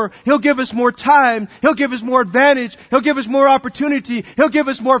more. He'll give us more time. He'll give us more advantage. He'll give us more opportunity. He'll give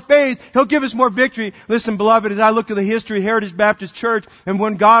us more faith. He'll give us more victory. Listen, beloved, as I look at the history of Heritage Baptist Church and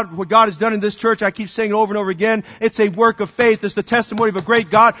what God has done in this church, I keep saying it over and over again, it's a work of faith. It's the testimony of a great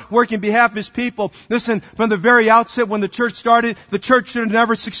God working on behalf of His people. Listen, from the very outset when the church started, the church should have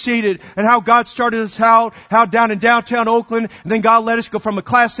never succeeded. And how God started us out, how down in downtown Oakland, and then God let us go from a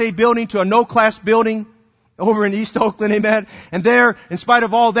Class A building to a no-class building over in East Oakland, amen. And there, in spite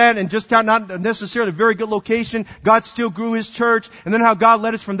of all that, and just not necessarily a very good location, God still grew His church. And then how God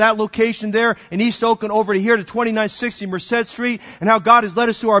led us from that location there in East Oakland over to here to 2960 Merced Street, and how God has led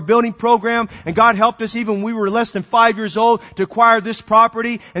us through our building program, and God helped us even when we were less than 5 years old to acquire this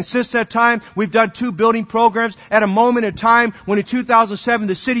property. And since that time, we've done 2 building programs at a moment in time when in 2007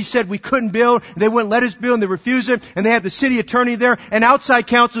 the city said we couldn't build, and they wouldn't let us build, and they refused it, and they had the city attorney there and outside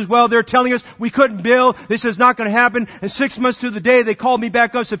counsel as well. They're telling us we couldn't build. They said it's not going to happen. And 6 months to the day, they called me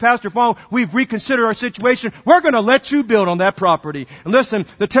back up and said, Pastor Fong, we've reconsidered our situation. We're going to let you build on that property. And listen,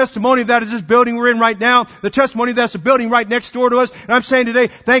 the testimony of that is this building we're in right now. The testimony of that's a building right next door to us. And I'm saying today,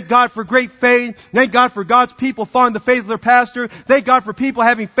 thank God for great faith. Thank God for God's people following the faith of their pastor. Thank God for people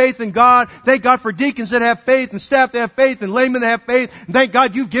having faith in God. Thank God for deacons that have faith and staff that have faith and laymen that have faith. And thank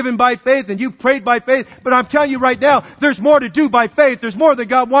God you've given by faith and you've prayed by faith. But I'm telling you right now, there's more to do by faith. There's more that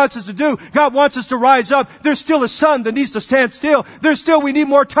God wants us to do. God wants us to rise up. There's still a sun that needs to stand still. We need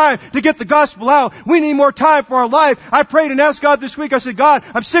more time to get the gospel out. We need more time for our life. I prayed and asked God this week. I said, God,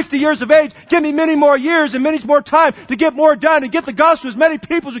 I'm 60 years of age. Give me many more years and many more time to get more done and get the gospel to as many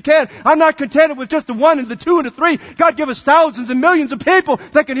people as we can. I'm not contented with just the 1 and the 2 and the 3. God, give us thousands and millions of people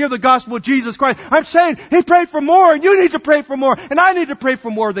that can hear the gospel of Jesus Christ. I'm saying He prayed for more, and you need to pray for more, and I need to pray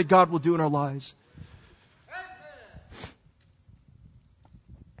for more that God will do in our lives.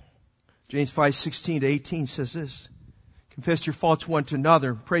 James 5:16-18 says this. Confess your faults one to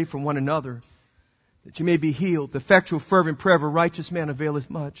another. Pray for one another, that you may be healed. The effectual fervent prayer of a righteous man availeth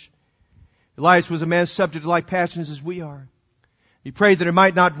much. Elias was a man subject to like passions as we are. He prayed that it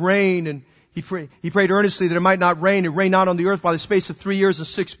might not rain, and he prayed earnestly that it might not rain. It rained not on the earth by the space of 3 years and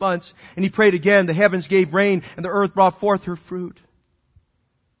 6 months. And he prayed again. The heavens gave rain, and the earth brought forth her fruit.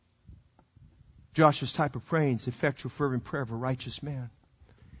 Joshua's type of praying is the effectual fervent prayer of a righteous man.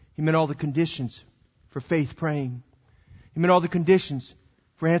 He met all the conditions for faith praying. He met all the conditions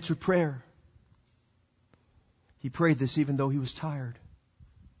for answered prayer. He prayed this even though he was tired.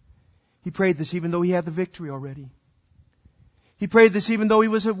 He prayed this even though he had the victory already. He prayed this even though he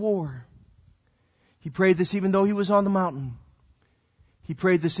was at war. He prayed this even though he was on the mountain. He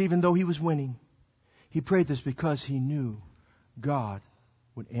prayed this even though he was winning. He prayed this because he knew God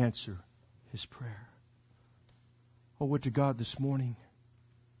would answer his prayer. Oh, would to God this morning,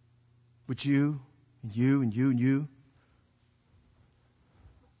 would you and you and you and you,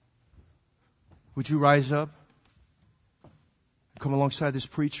 would you rise up and come alongside this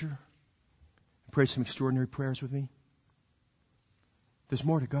preacher and pray some extraordinary prayers with me? There's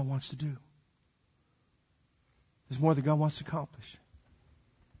more that God wants to do. There's more that God wants to accomplish.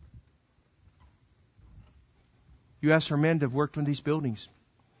 You ask our men that have worked on these buildings.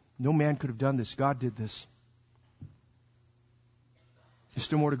 No man could have done this. God did this. There's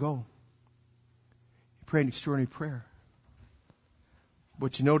still more to go. Pray an extraordinary prayer.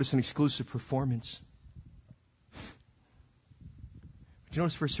 But you notice an exclusive performance. Did you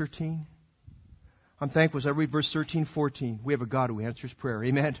notice verse 13? I'm thankful as I read verse 13, 14. We have a God who answers prayer.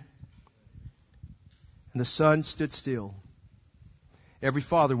 Amen. And the sun stood still. Every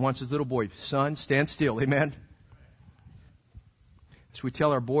father wants his little boy, son, stand still. Amen. So we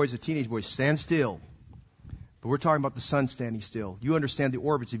tell our boys, the teenage boys, stand still. But we're talking about the sun standing still. You understand the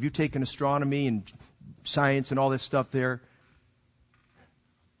orbits. If you've taken astronomy and science and all that stuff there,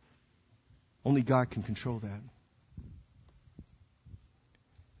 only God can control that.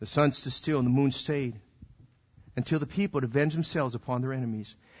 The sun stood still and the moon stayed until the people had avenged themselves upon their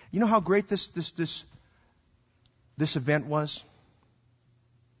enemies. You know how great this event was?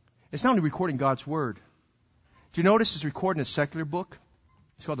 It's not only recording God's Word. Do you notice it's recorded in a secular book?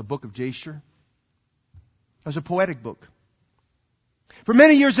 It's called the Book of Jasher. It was a poetic book. For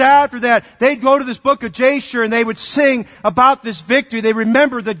many years after that, they'd go to this book of Jasher and they would sing about this victory. They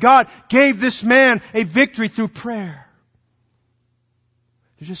remembered that God gave this man a victory through prayer.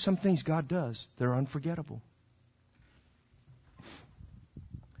 There's just some things God does that are unforgettable.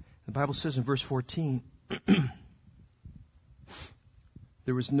 The Bible says in verse 14,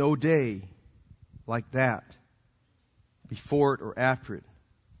 there was no day like that, before it or after it,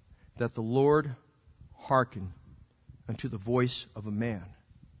 that the Lord hearkened unto the voice of a man.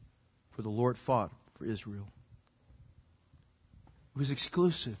 For the Lord fought for Israel. It was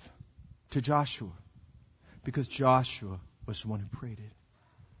exclusive to Joshua because Joshua was the one who prayed it.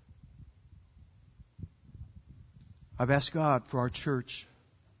 I've asked God for our church.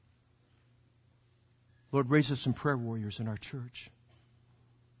 Lord, raise us some prayer warriors in our church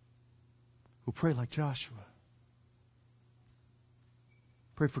who pray like Joshua.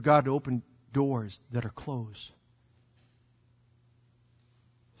 Pray for God to open doors that are closed.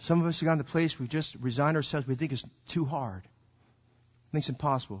 Some of us have gotten to the place we just resign ourselves. We think it's too hard. I think it's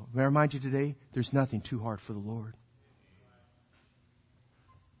impossible. May I remind you today, there's nothing too hard for the Lord.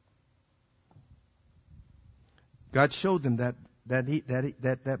 God showed them that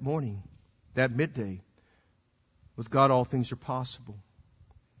morning, that midday. With God, all things are possible.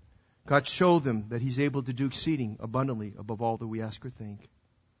 God showed them that He's able to do exceeding abundantly above all that we ask or think.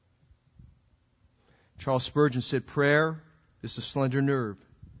 Charles Spurgeon said, prayer is the slender nerve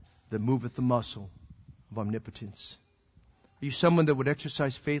that moveth the muscle of omnipotence. Are you someone that would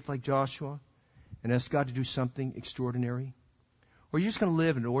exercise faith like Joshua and ask God to do something extraordinary? Or are you just going to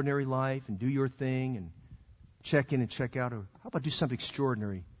live an ordinary life and do your thing and check in and check out? Or how about do something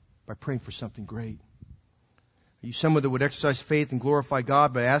extraordinary by praying for something great? Are you someone that would exercise faith and glorify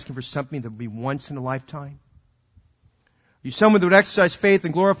God by asking for something that would be once in a lifetime? Are you someone that would exercise faith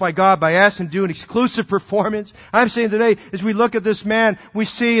and glorify God by asking to do an exclusive performance? I'm saying today, as we look at this man, we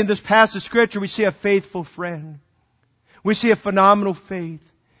see in this passage of Scripture, we see a faithful friend. We see a phenomenal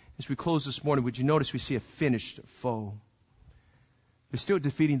faith. As we close this morning, would you notice we see a finished foe? They're still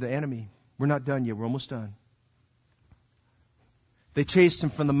defeating the enemy. We're not done yet. We're almost done. They chased him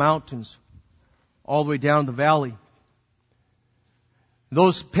from the mountains all the way down the valley.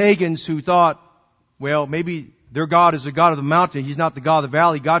 Those pagans who thought, well, maybe their God is the God of the mountain. He's not the God of the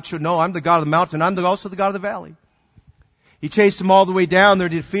valley. God should know, I'm the God of the mountain. I'm also the God of the valley. He chased them all the way down there,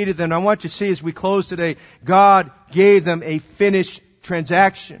 defeated them. I want you to see as we close today, God gave them a finished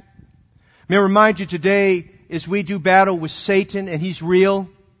transaction. May I remind you today, as we do battle with Satan, and he's real,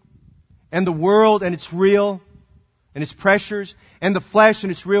 and the world, and it's real, and its pressures, and the flesh,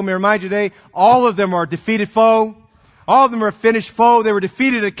 and it's real. May I remind you today, all of them are a defeated foe. All of them are a finished foe. They were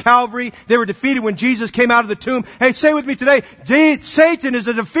defeated at Calvary. They were defeated when Jesus came out of the tomb. Hey, say with me today, Satan is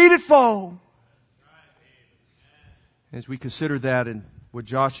a defeated foe. As we consider that and what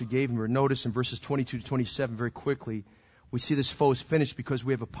Joshua gave him, or notice in verses 22 to 27 very quickly, we see this foe is finished because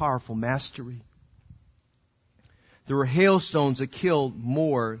we have a powerful mastery. There were hailstones that killed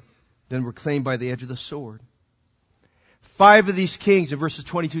more than were claimed by the edge of the sword. 5 of these kings in verses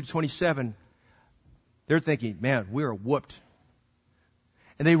 22 to 27, they're thinking, man, we're whooped.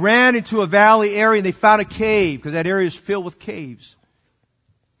 And they ran into a valley area and they found a cave because that area is filled with caves.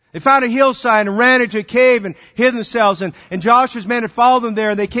 They found a hillside and ran into a cave and hid themselves. And Joshua's men had followed them there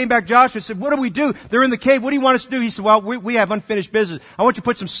and they came back. Joshua said, what do we do? They're in the cave. What do you want us to do? He said, well, we have unfinished business. I want you to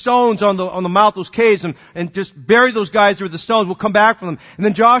put some stones on the mouth of those caves and just bury those guys there with the stones. We'll come back for them. And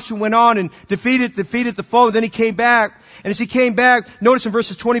then Joshua went on and defeated the foe. And then he came back. And as he came back, notice in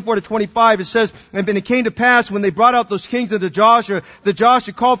verses 24 to 25, it says, and it came to pass when they brought out those kings unto Joshua, that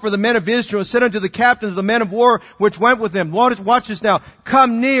Joshua called for the men of Israel and said unto the captains of the men of war which went with them, watch this now,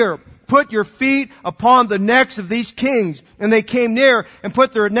 come near, put your feet upon the necks of these kings. And they came near and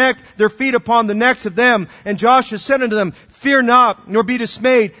put their feet upon the necks of them. And Joshua said unto them, Fear not, nor be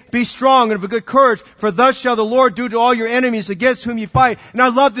dismayed. Be strong and of a good courage, for thus shall the Lord do to all your enemies against whom you fight. And I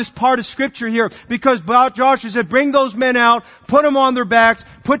love this part of Scripture here, because Joshua said, bring those men out, put them on their backs,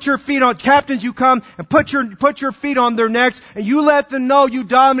 put your feet on, captains you come, and put your feet on their necks, and you let them know you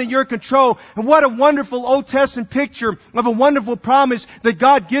dominate, your control. And what a wonderful Old Testament picture of a wonderful promise that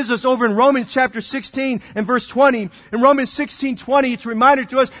God gives us over in Romans chapter 16 and verse 20. In Romans 16:20, it's a reminder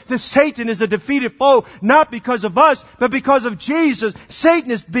to us that Satan is a defeated foe, not because of us, but because of Jesus. Satan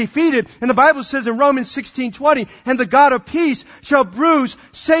is defeated. And the Bible says in Romans 16:20, and the God of peace shall bruise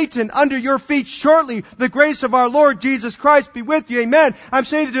Satan under your feet shortly. The grace of our Lord Jesus Christ be with you. Amen. I'm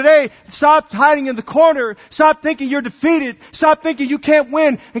saying today, stop hiding in the corner. Stop thinking you're defeated. Stop thinking you can't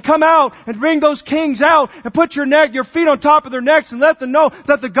win. And come out and bring those kings out and put your feet on top of their necks and let them know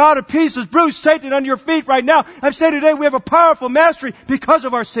that the God of peace has bruised Satan under your feet right now. I'm saying today we have a powerful mastery because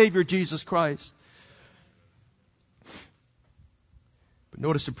of our Savior Jesus Christ. But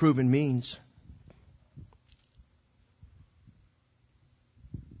notice the proven means.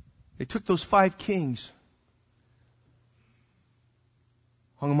 They took those 5 kings,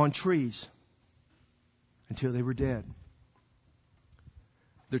 hung them on trees until they were dead.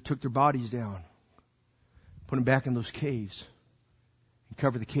 They took their bodies down, put them back in those caves, and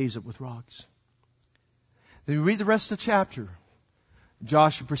covered the caves up with rocks. Then you read the rest of the chapter.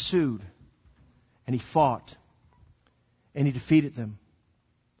 Joshua pursued, and he fought, and he defeated them.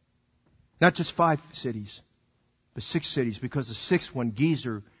 Not just 5 cities, but 6 cities, because the 6th one,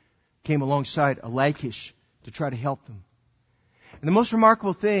 Gezer, came alongside Lachish to try to help them. And the most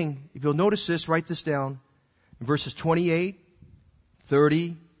remarkable thing, if you'll notice this, write this down, in verses 28,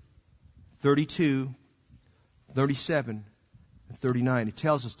 30, 32, 37, and 39, it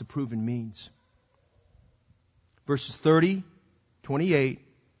tells us the proven means. Verses 30, 28,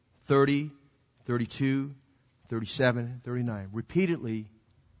 30, 32, 37, 39. Repeatedly,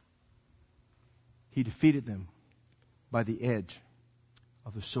 he defeated them by the edge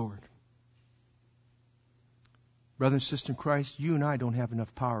of the sword. Brother and sister in Christ, you and I don't have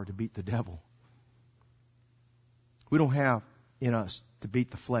enough power to beat the devil. We don't have in us to beat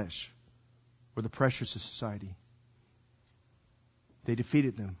the flesh or the pressures of society. They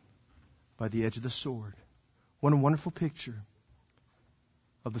defeated them by the edge of the sword. What a wonderful picture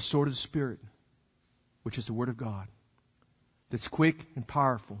of the sword of the Spirit, which is the Word of God, that's quick and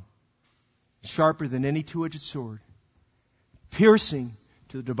powerful, sharper than any two-edged sword, piercing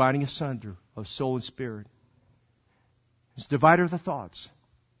to the dividing asunder of soul and spirit. It's the divider of the thoughts,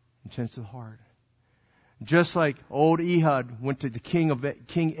 intents of the heart. Just like old Ehud went to the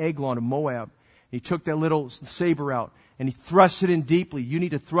King Eglon of Moab, he took that little saber out and he thrust it in deeply. You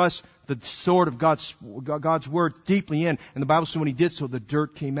need to thrust the sword of God's Word deeply in. And the Bible says when he did so, the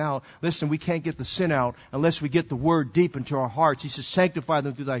dirt came out. Listen, we can't get the sin out unless we get the Word deep into our hearts. He says, sanctify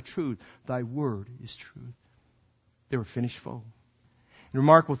them through thy truth. Thy Word is truth. They were a finished foe. The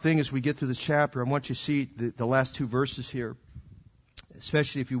remarkable thing as we get through this chapter, I want you to see the last 2 verses here,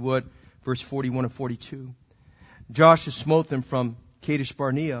 especially if you would, verse 41 and 42. Joshua smote them from Kadesh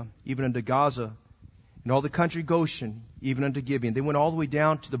Barnea, even unto Gaza, and all the country Goshen, even unto Gibeon. They went all the way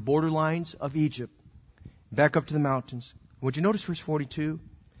down to the borderlines of Egypt, back up to the mountains. Would you notice verse 42?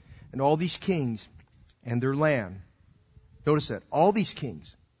 And all these kings and their land, notice that, all these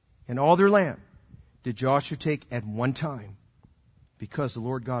kings and all their land did Joshua take at one time, because the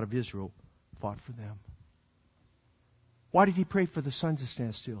Lord God of Israel fought for them. Why did he pray for the sun to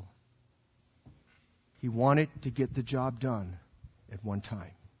stand still? He wanted to get the job done at one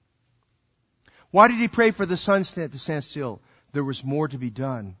time. Why did he pray for the sun to stand still? There was more to be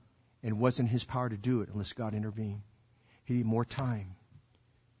done, and it wasn't his power to do it unless God intervened. He needed more time.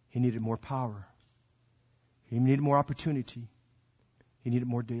 He needed more power. He needed more opportunity. He needed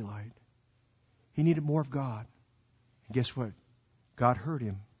more daylight. He needed more of God. And guess what? God heard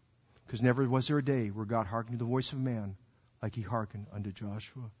him, because never was there a day where God hearkened to the voice of man like he hearkened unto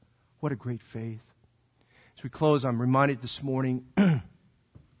Joshua. What a great faith. As we close, I'm reminded this morning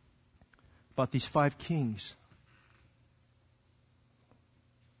about these 5 kings.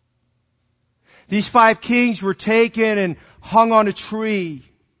 These 5 kings were taken and hung on a tree.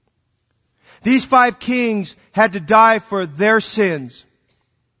 These 5 kings had to die for their sins,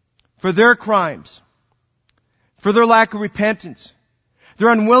 for their crimes, for their lack of repentance, their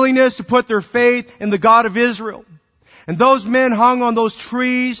unwillingness to put their faith in the God of Israel. And those men hung on those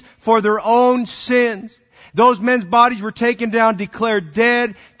trees for their own sins. Those men's bodies were taken down, declared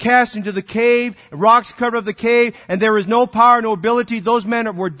dead, cast into the cave, rocks covered up the cave, and there is no power, no ability. Those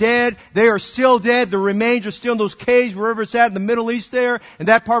men were dead. They are still dead. The remains are still in those caves, wherever it's at in the Middle East there, in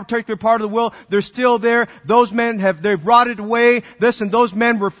that particular part of the world. They're still there. Those men they've rotted away. Listen, those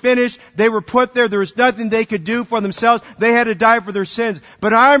men were finished. They were put there. There was nothing they could do for themselves. They had to die for their sins.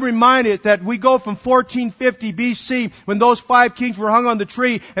 But I'm reminded that we go from 1450 BC, when those 5 kings were hung on the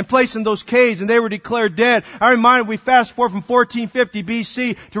tree and placed in those caves, and they were declared dead. I'm reminded we fast forward from 1450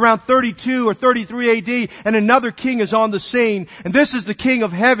 BC to around 32 or 33 AD, and another king is on the scene. And this is the King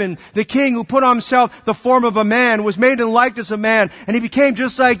of heaven, the King who put on himself the form of a man, was made in the likeness of man, and he became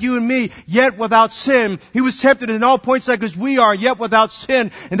just like you and me, yet without sin. He was tempted in all points like as we are, yet without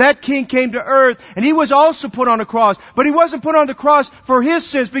sin. And that King came to earth, and he was also put on a cross. But he wasn't put on the cross for his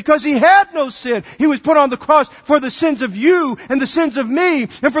sins, because he had no sin. He was put on the cross for the sins of you, and the sins of me,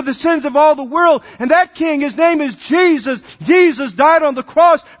 and for the sins of all the world. And that King, his name is Jesus. Jesus died on the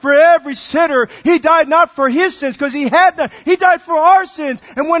cross for every sinner. He died not for his sins, because he had none. He died for our sins.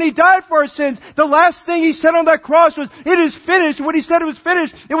 And when he died for our sins, the last thing he said on that cross was, "It is finished." When he said it was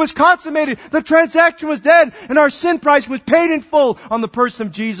finished, it was consummated. The transaction was dead, and our sin price was paid in full on the person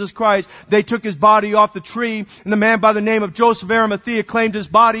of Jesus Christ. They took his body off the tree, and the man by the name of Joseph of Arimathea claimed his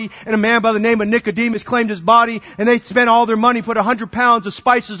body, and a man by the name of Nicodemus claimed his body, and they spent all their money, put 100 pounds of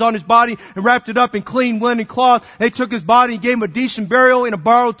spices on his body, and wrapped it up in clean linen cloth. They took his body and gave him a decent burial in a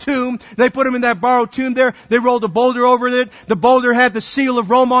borrowed tomb. They put him in that borrowed tomb there. They rolled a boulder over it. The boulder had the seal of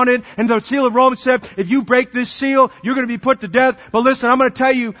Rome on it, and the seal of Rome said, if you break this seal, you're going to be put to death. But listen, I'm going to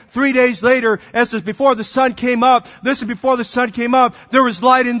tell you, 3 days later, before the sun came up, before the sun came up, there was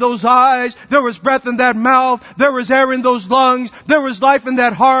light in those eyes, there was breath in that mouth, there was air in those lungs, there was life in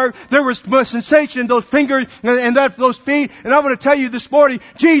that heart, there was sensation in those fingers and those feet. And I'm going to tell you this morning,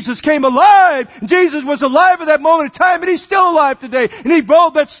 Jesus came alive. Jesus was alive at that moment in time, and he's still alive today. And he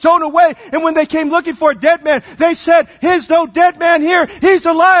rolled that stone away. And when they came looking for a dead man, they said, "There's no dead man here. He's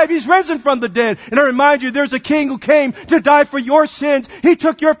alive. He's risen from the dead." And I remind you, there's a King who came to die for your sins. He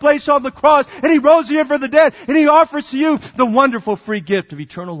took your place on the cross, and he rose again for the dead. And he offers to you the wonderful free gift of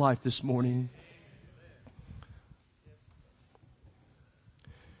eternal life this morning.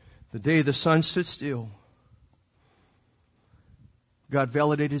 The day the sun stood still, God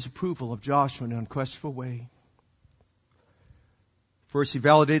validated his approval of Joshua in an unquestionable way. First, he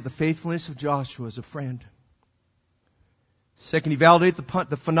validated the faithfulness of Joshua as a friend. Second, he validated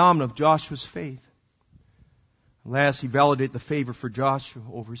the phenomenon of Joshua's faith. And last, he validated the favor for Joshua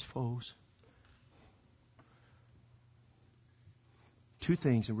over his foes. 2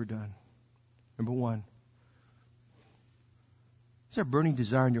 things and we're done. Number 1, is there a burning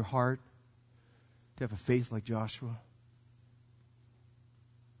desire in your heart to have a faith like Joshua?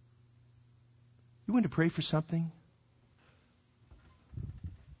 You want to pray for something?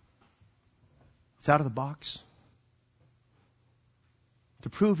 It's out of the box. To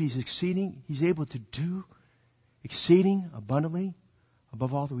prove he's able to do exceeding abundantly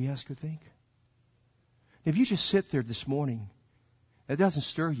above all that we ask or think. If you just sit there this morning, that doesn't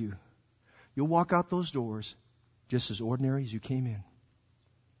stir you. You'll walk out those doors just as ordinary as you came in.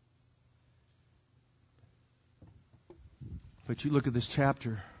 But you look at this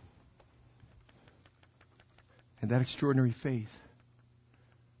chapter and that extraordinary faith.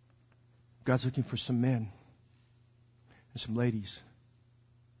 God's looking for some men and some ladies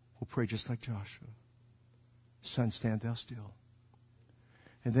who pray just like Joshua. Son, stand thou still.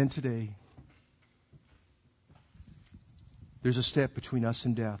 And then today, there's a step between us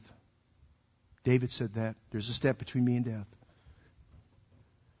and death. David said that. There's a step between me and death.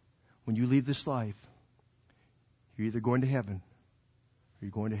 When you leave this life, you're either going to heaven or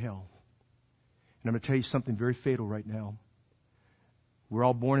you're going to hell. And I'm going to tell you something very fatal right now. We're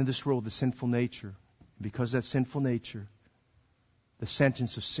all born in this world with a sinful nature. And because of that sinful nature, the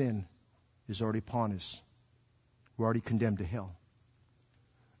sentence of sin is already upon us. We're already condemned to hell.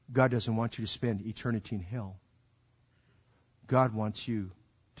 God doesn't want you to spend eternity in hell. God wants you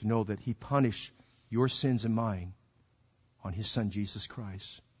to know that He punished your sins and mine on His Son Jesus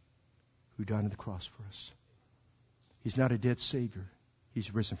Christ, who died on the cross for us. He's not a dead Savior.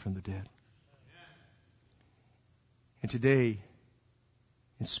 He's risen from the dead. And today,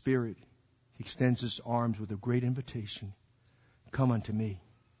 in spirit, He extends His arms with a great invitation. Come unto me.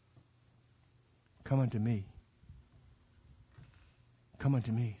 Come unto me. Come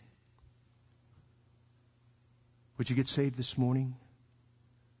unto me. Would you get saved this morning?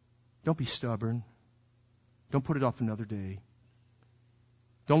 Don't be stubborn. Don't put it off another day.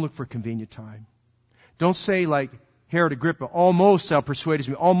 Don't look for a convenient time. Don't say like Herod Agrippa, almost thou persuadest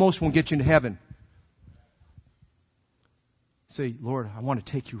me, almost won't get you into heaven. Say, Lord, I want to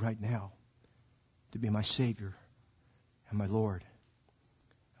take you right now to be my Savior and my Lord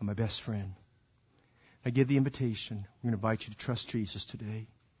and my best friend. I give the invitation. We're going to invite you to trust Jesus today.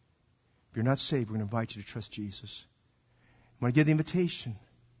 If you're not saved, we're going to invite you to trust Jesus. I want to give the invitation.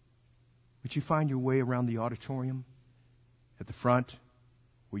 Would you find your way around the auditorium at the front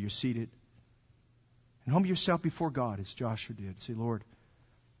where you're seated and humble yourself before God as Joshua did. Say, Lord,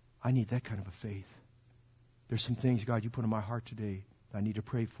 I need that kind of a faith. There's some things, God, you put in my heart today that I need to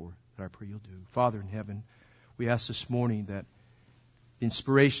pray for, that I pray you'll do. Father in heaven, we ask this morning that the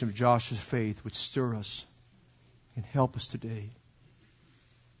inspiration of Joshua's faith would stir us and help us today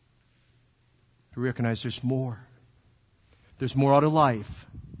to recognize there's more. There's more out of life.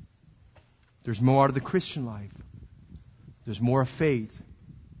 There's more out of the Christian life. There's more of faith.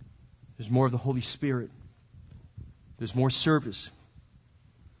 There's more of the Holy Spirit. There's more service.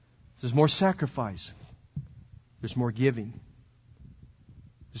 There's more sacrifice. There's more giving.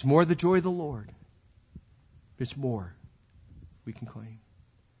 There's more of the joy of the Lord. There's more we can claim.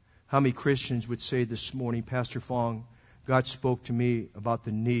 How many Christians would say this morning, Pastor Fong, God spoke to me about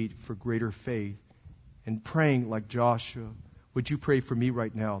the need for greater faith, and praying like Joshua. Would you pray for me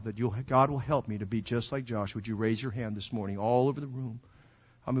right now that God will help me to be just like Joshua? Would you raise your hand this morning all over the room?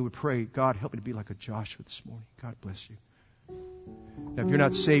 How many would pray, God, help me to be like a Joshua this morning? God bless you. Now, if you're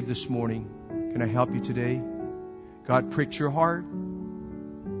not saved this morning, can I help you today? God pricked your heart.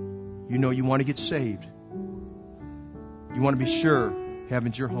 You know you want to get saved. You want to be sure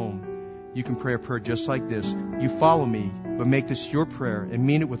heaven's your home. You can pray a prayer just like this. You follow me, but make this your prayer and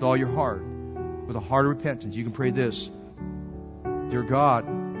mean it with all your heart, with a heart of repentance. You can pray this. Dear God,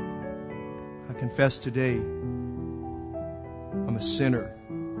 I confess today I'm a sinner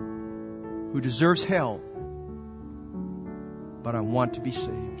who deserves hell, but I want to be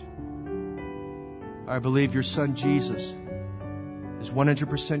saved. I believe your Son Jesus is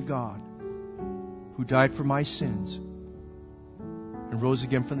 100% God who died for my sins and rose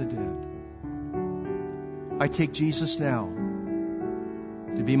again from the dead. I take Jesus now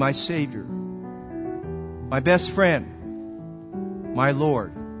to be my Savior, my best friend, my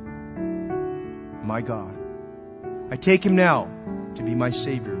Lord, my God. I take Him now to be my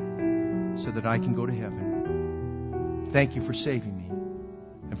Savior so that I can go to heaven. Thank you for saving me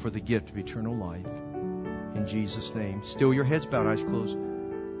and for the gift of eternal life. In Jesus' name. Still your heads bowed, eyes closed.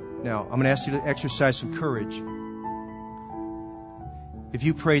 Now, I'm going to ask you to exercise some courage. If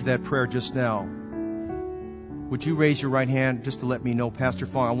you prayed that prayer just now, would you raise your right hand just to let me know, Pastor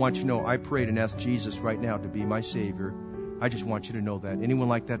Fong, I want you to know I prayed and asked Jesus right now to be my Savior. I just want you to know that. Anyone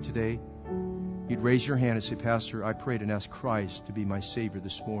like that today? You'd raise your hand and say, Pastor, I prayed and asked Christ to be my Savior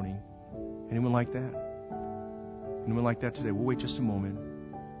this morning. Anyone like that? Anyone like that today? We'll wait just a moment.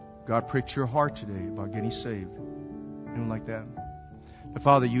 God pricked your heart today about getting saved. Anyone like that? But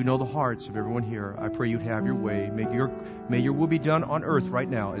Father, you know the hearts of everyone here. I pray you'd have your way. May your will be done on earth right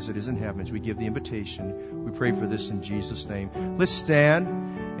now as it is in heaven. As we give the invitation, we pray for this in Jesus' name. Let's stand,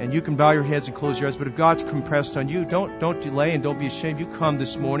 and you can bow your heads and close your eyes. But if God's compressed on you, don't delay and don't be ashamed. You come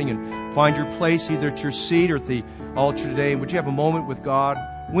this morning and find your place either at your seat or at the altar today. Would you have a moment with God?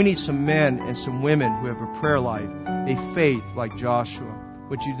 We need some men and some women who have a prayer life, a faith like Joshua.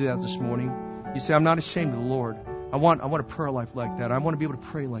 Would you do that this morning? You say, I'm not ashamed of the Lord. I want a prayer life like that. I want to be able to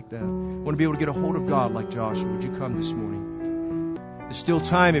pray like that. I want to be able to get a hold of God like Joshua. Would you come this morning? There's still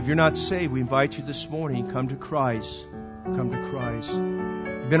time. If you're not saved, we invite you this morning. Come to Christ. Come to Christ.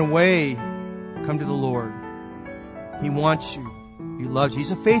 You've been away. Come to the Lord. He wants you. He loves you.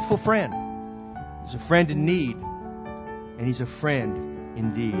 He's a faithful friend. He's a friend in need. And He's a friend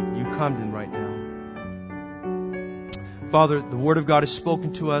indeed. You come to Him right now. Father, the Word of God has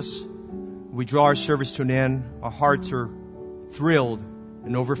spoken to us. We draw our service to an end. Our hearts are thrilled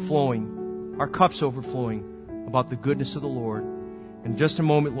and overflowing. Our cups overflowing about the goodness of the Lord. In just a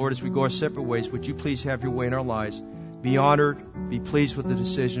moment, Lord, as we go our separate ways, would you please have your way in our lives? Be honored. Be pleased with the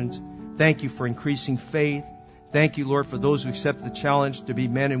decisions. Thank you for increasing faith. Thank you, Lord, for those who accept the challenge to be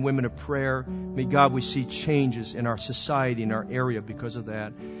men and women of prayer. May God, we see changes in our society, in our area because of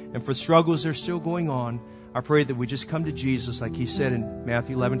that. And for struggles that are still going on, I pray that we just come to Jesus like He said in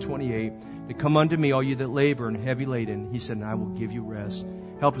Matthew 11:28, to come unto me, all you that labor and heavy laden. He said, and I will give you rest.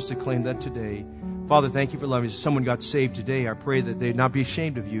 Help us to claim that today. Father, thank you for loving us. If someone got saved today, I pray that they'd not be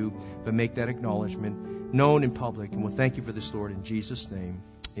ashamed of you, but make that acknowledgement known in public. And we'll thank you for this, Lord, in Jesus' name.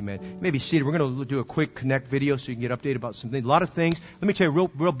 Amen. You may be seated. We're going to do a quick connect video so you can get updated about some things. A lot of things. Let me tell you a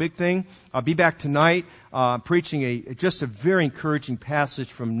real big thing. I'll be back tonight preaching just a very encouraging passage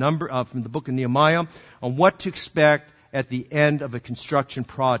from the book of Nehemiah on what to expect at the end of a construction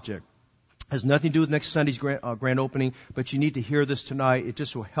project. Has nothing to do with next Sunday's grand opening, but you need to hear this tonight. It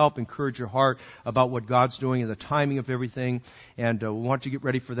just will help encourage your heart about what God's doing and the timing of everything. And we want you to get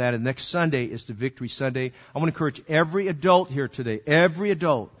ready for that. And next Sunday is the Victory Sunday. I want to encourage every adult here today, every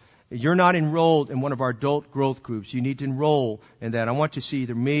adult. You're not enrolled in one of our adult growth groups. You need to enroll in that. I want you to see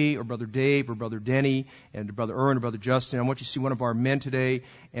either me or Brother Dave or Brother Denny and Brother Ern or Brother Justin. I want you to see one of our men today.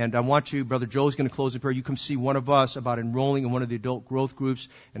 And I want you, Brother Joe's going to close the prayer. You come see one of us about enrolling in one of the adult growth groups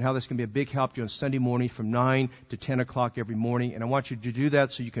and how this can be a big help to you on Sunday morning from 9 to 10 o'clock every morning. And I want you to do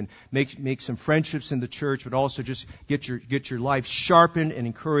that so you can make some friendships in the church, but also just get your life sharpened and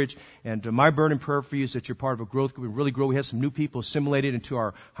encouraged. And my burning prayer for you is that you're part of a growth group and really grow. We have some new people assimilated into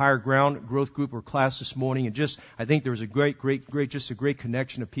our higher ground growth group or class this morning. And I think there was a great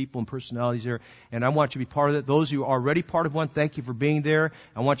connection of people and personalities there. And I want you to be part of it. Those who are already part of one, thank you for being there.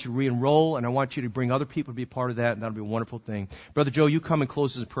 I want you to re-enroll, and I want you to bring other people to be a part of that, and that'll be a wonderful thing. Brother Joe, you come and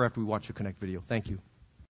close this in prayer after we watch the Connect video. Thank you.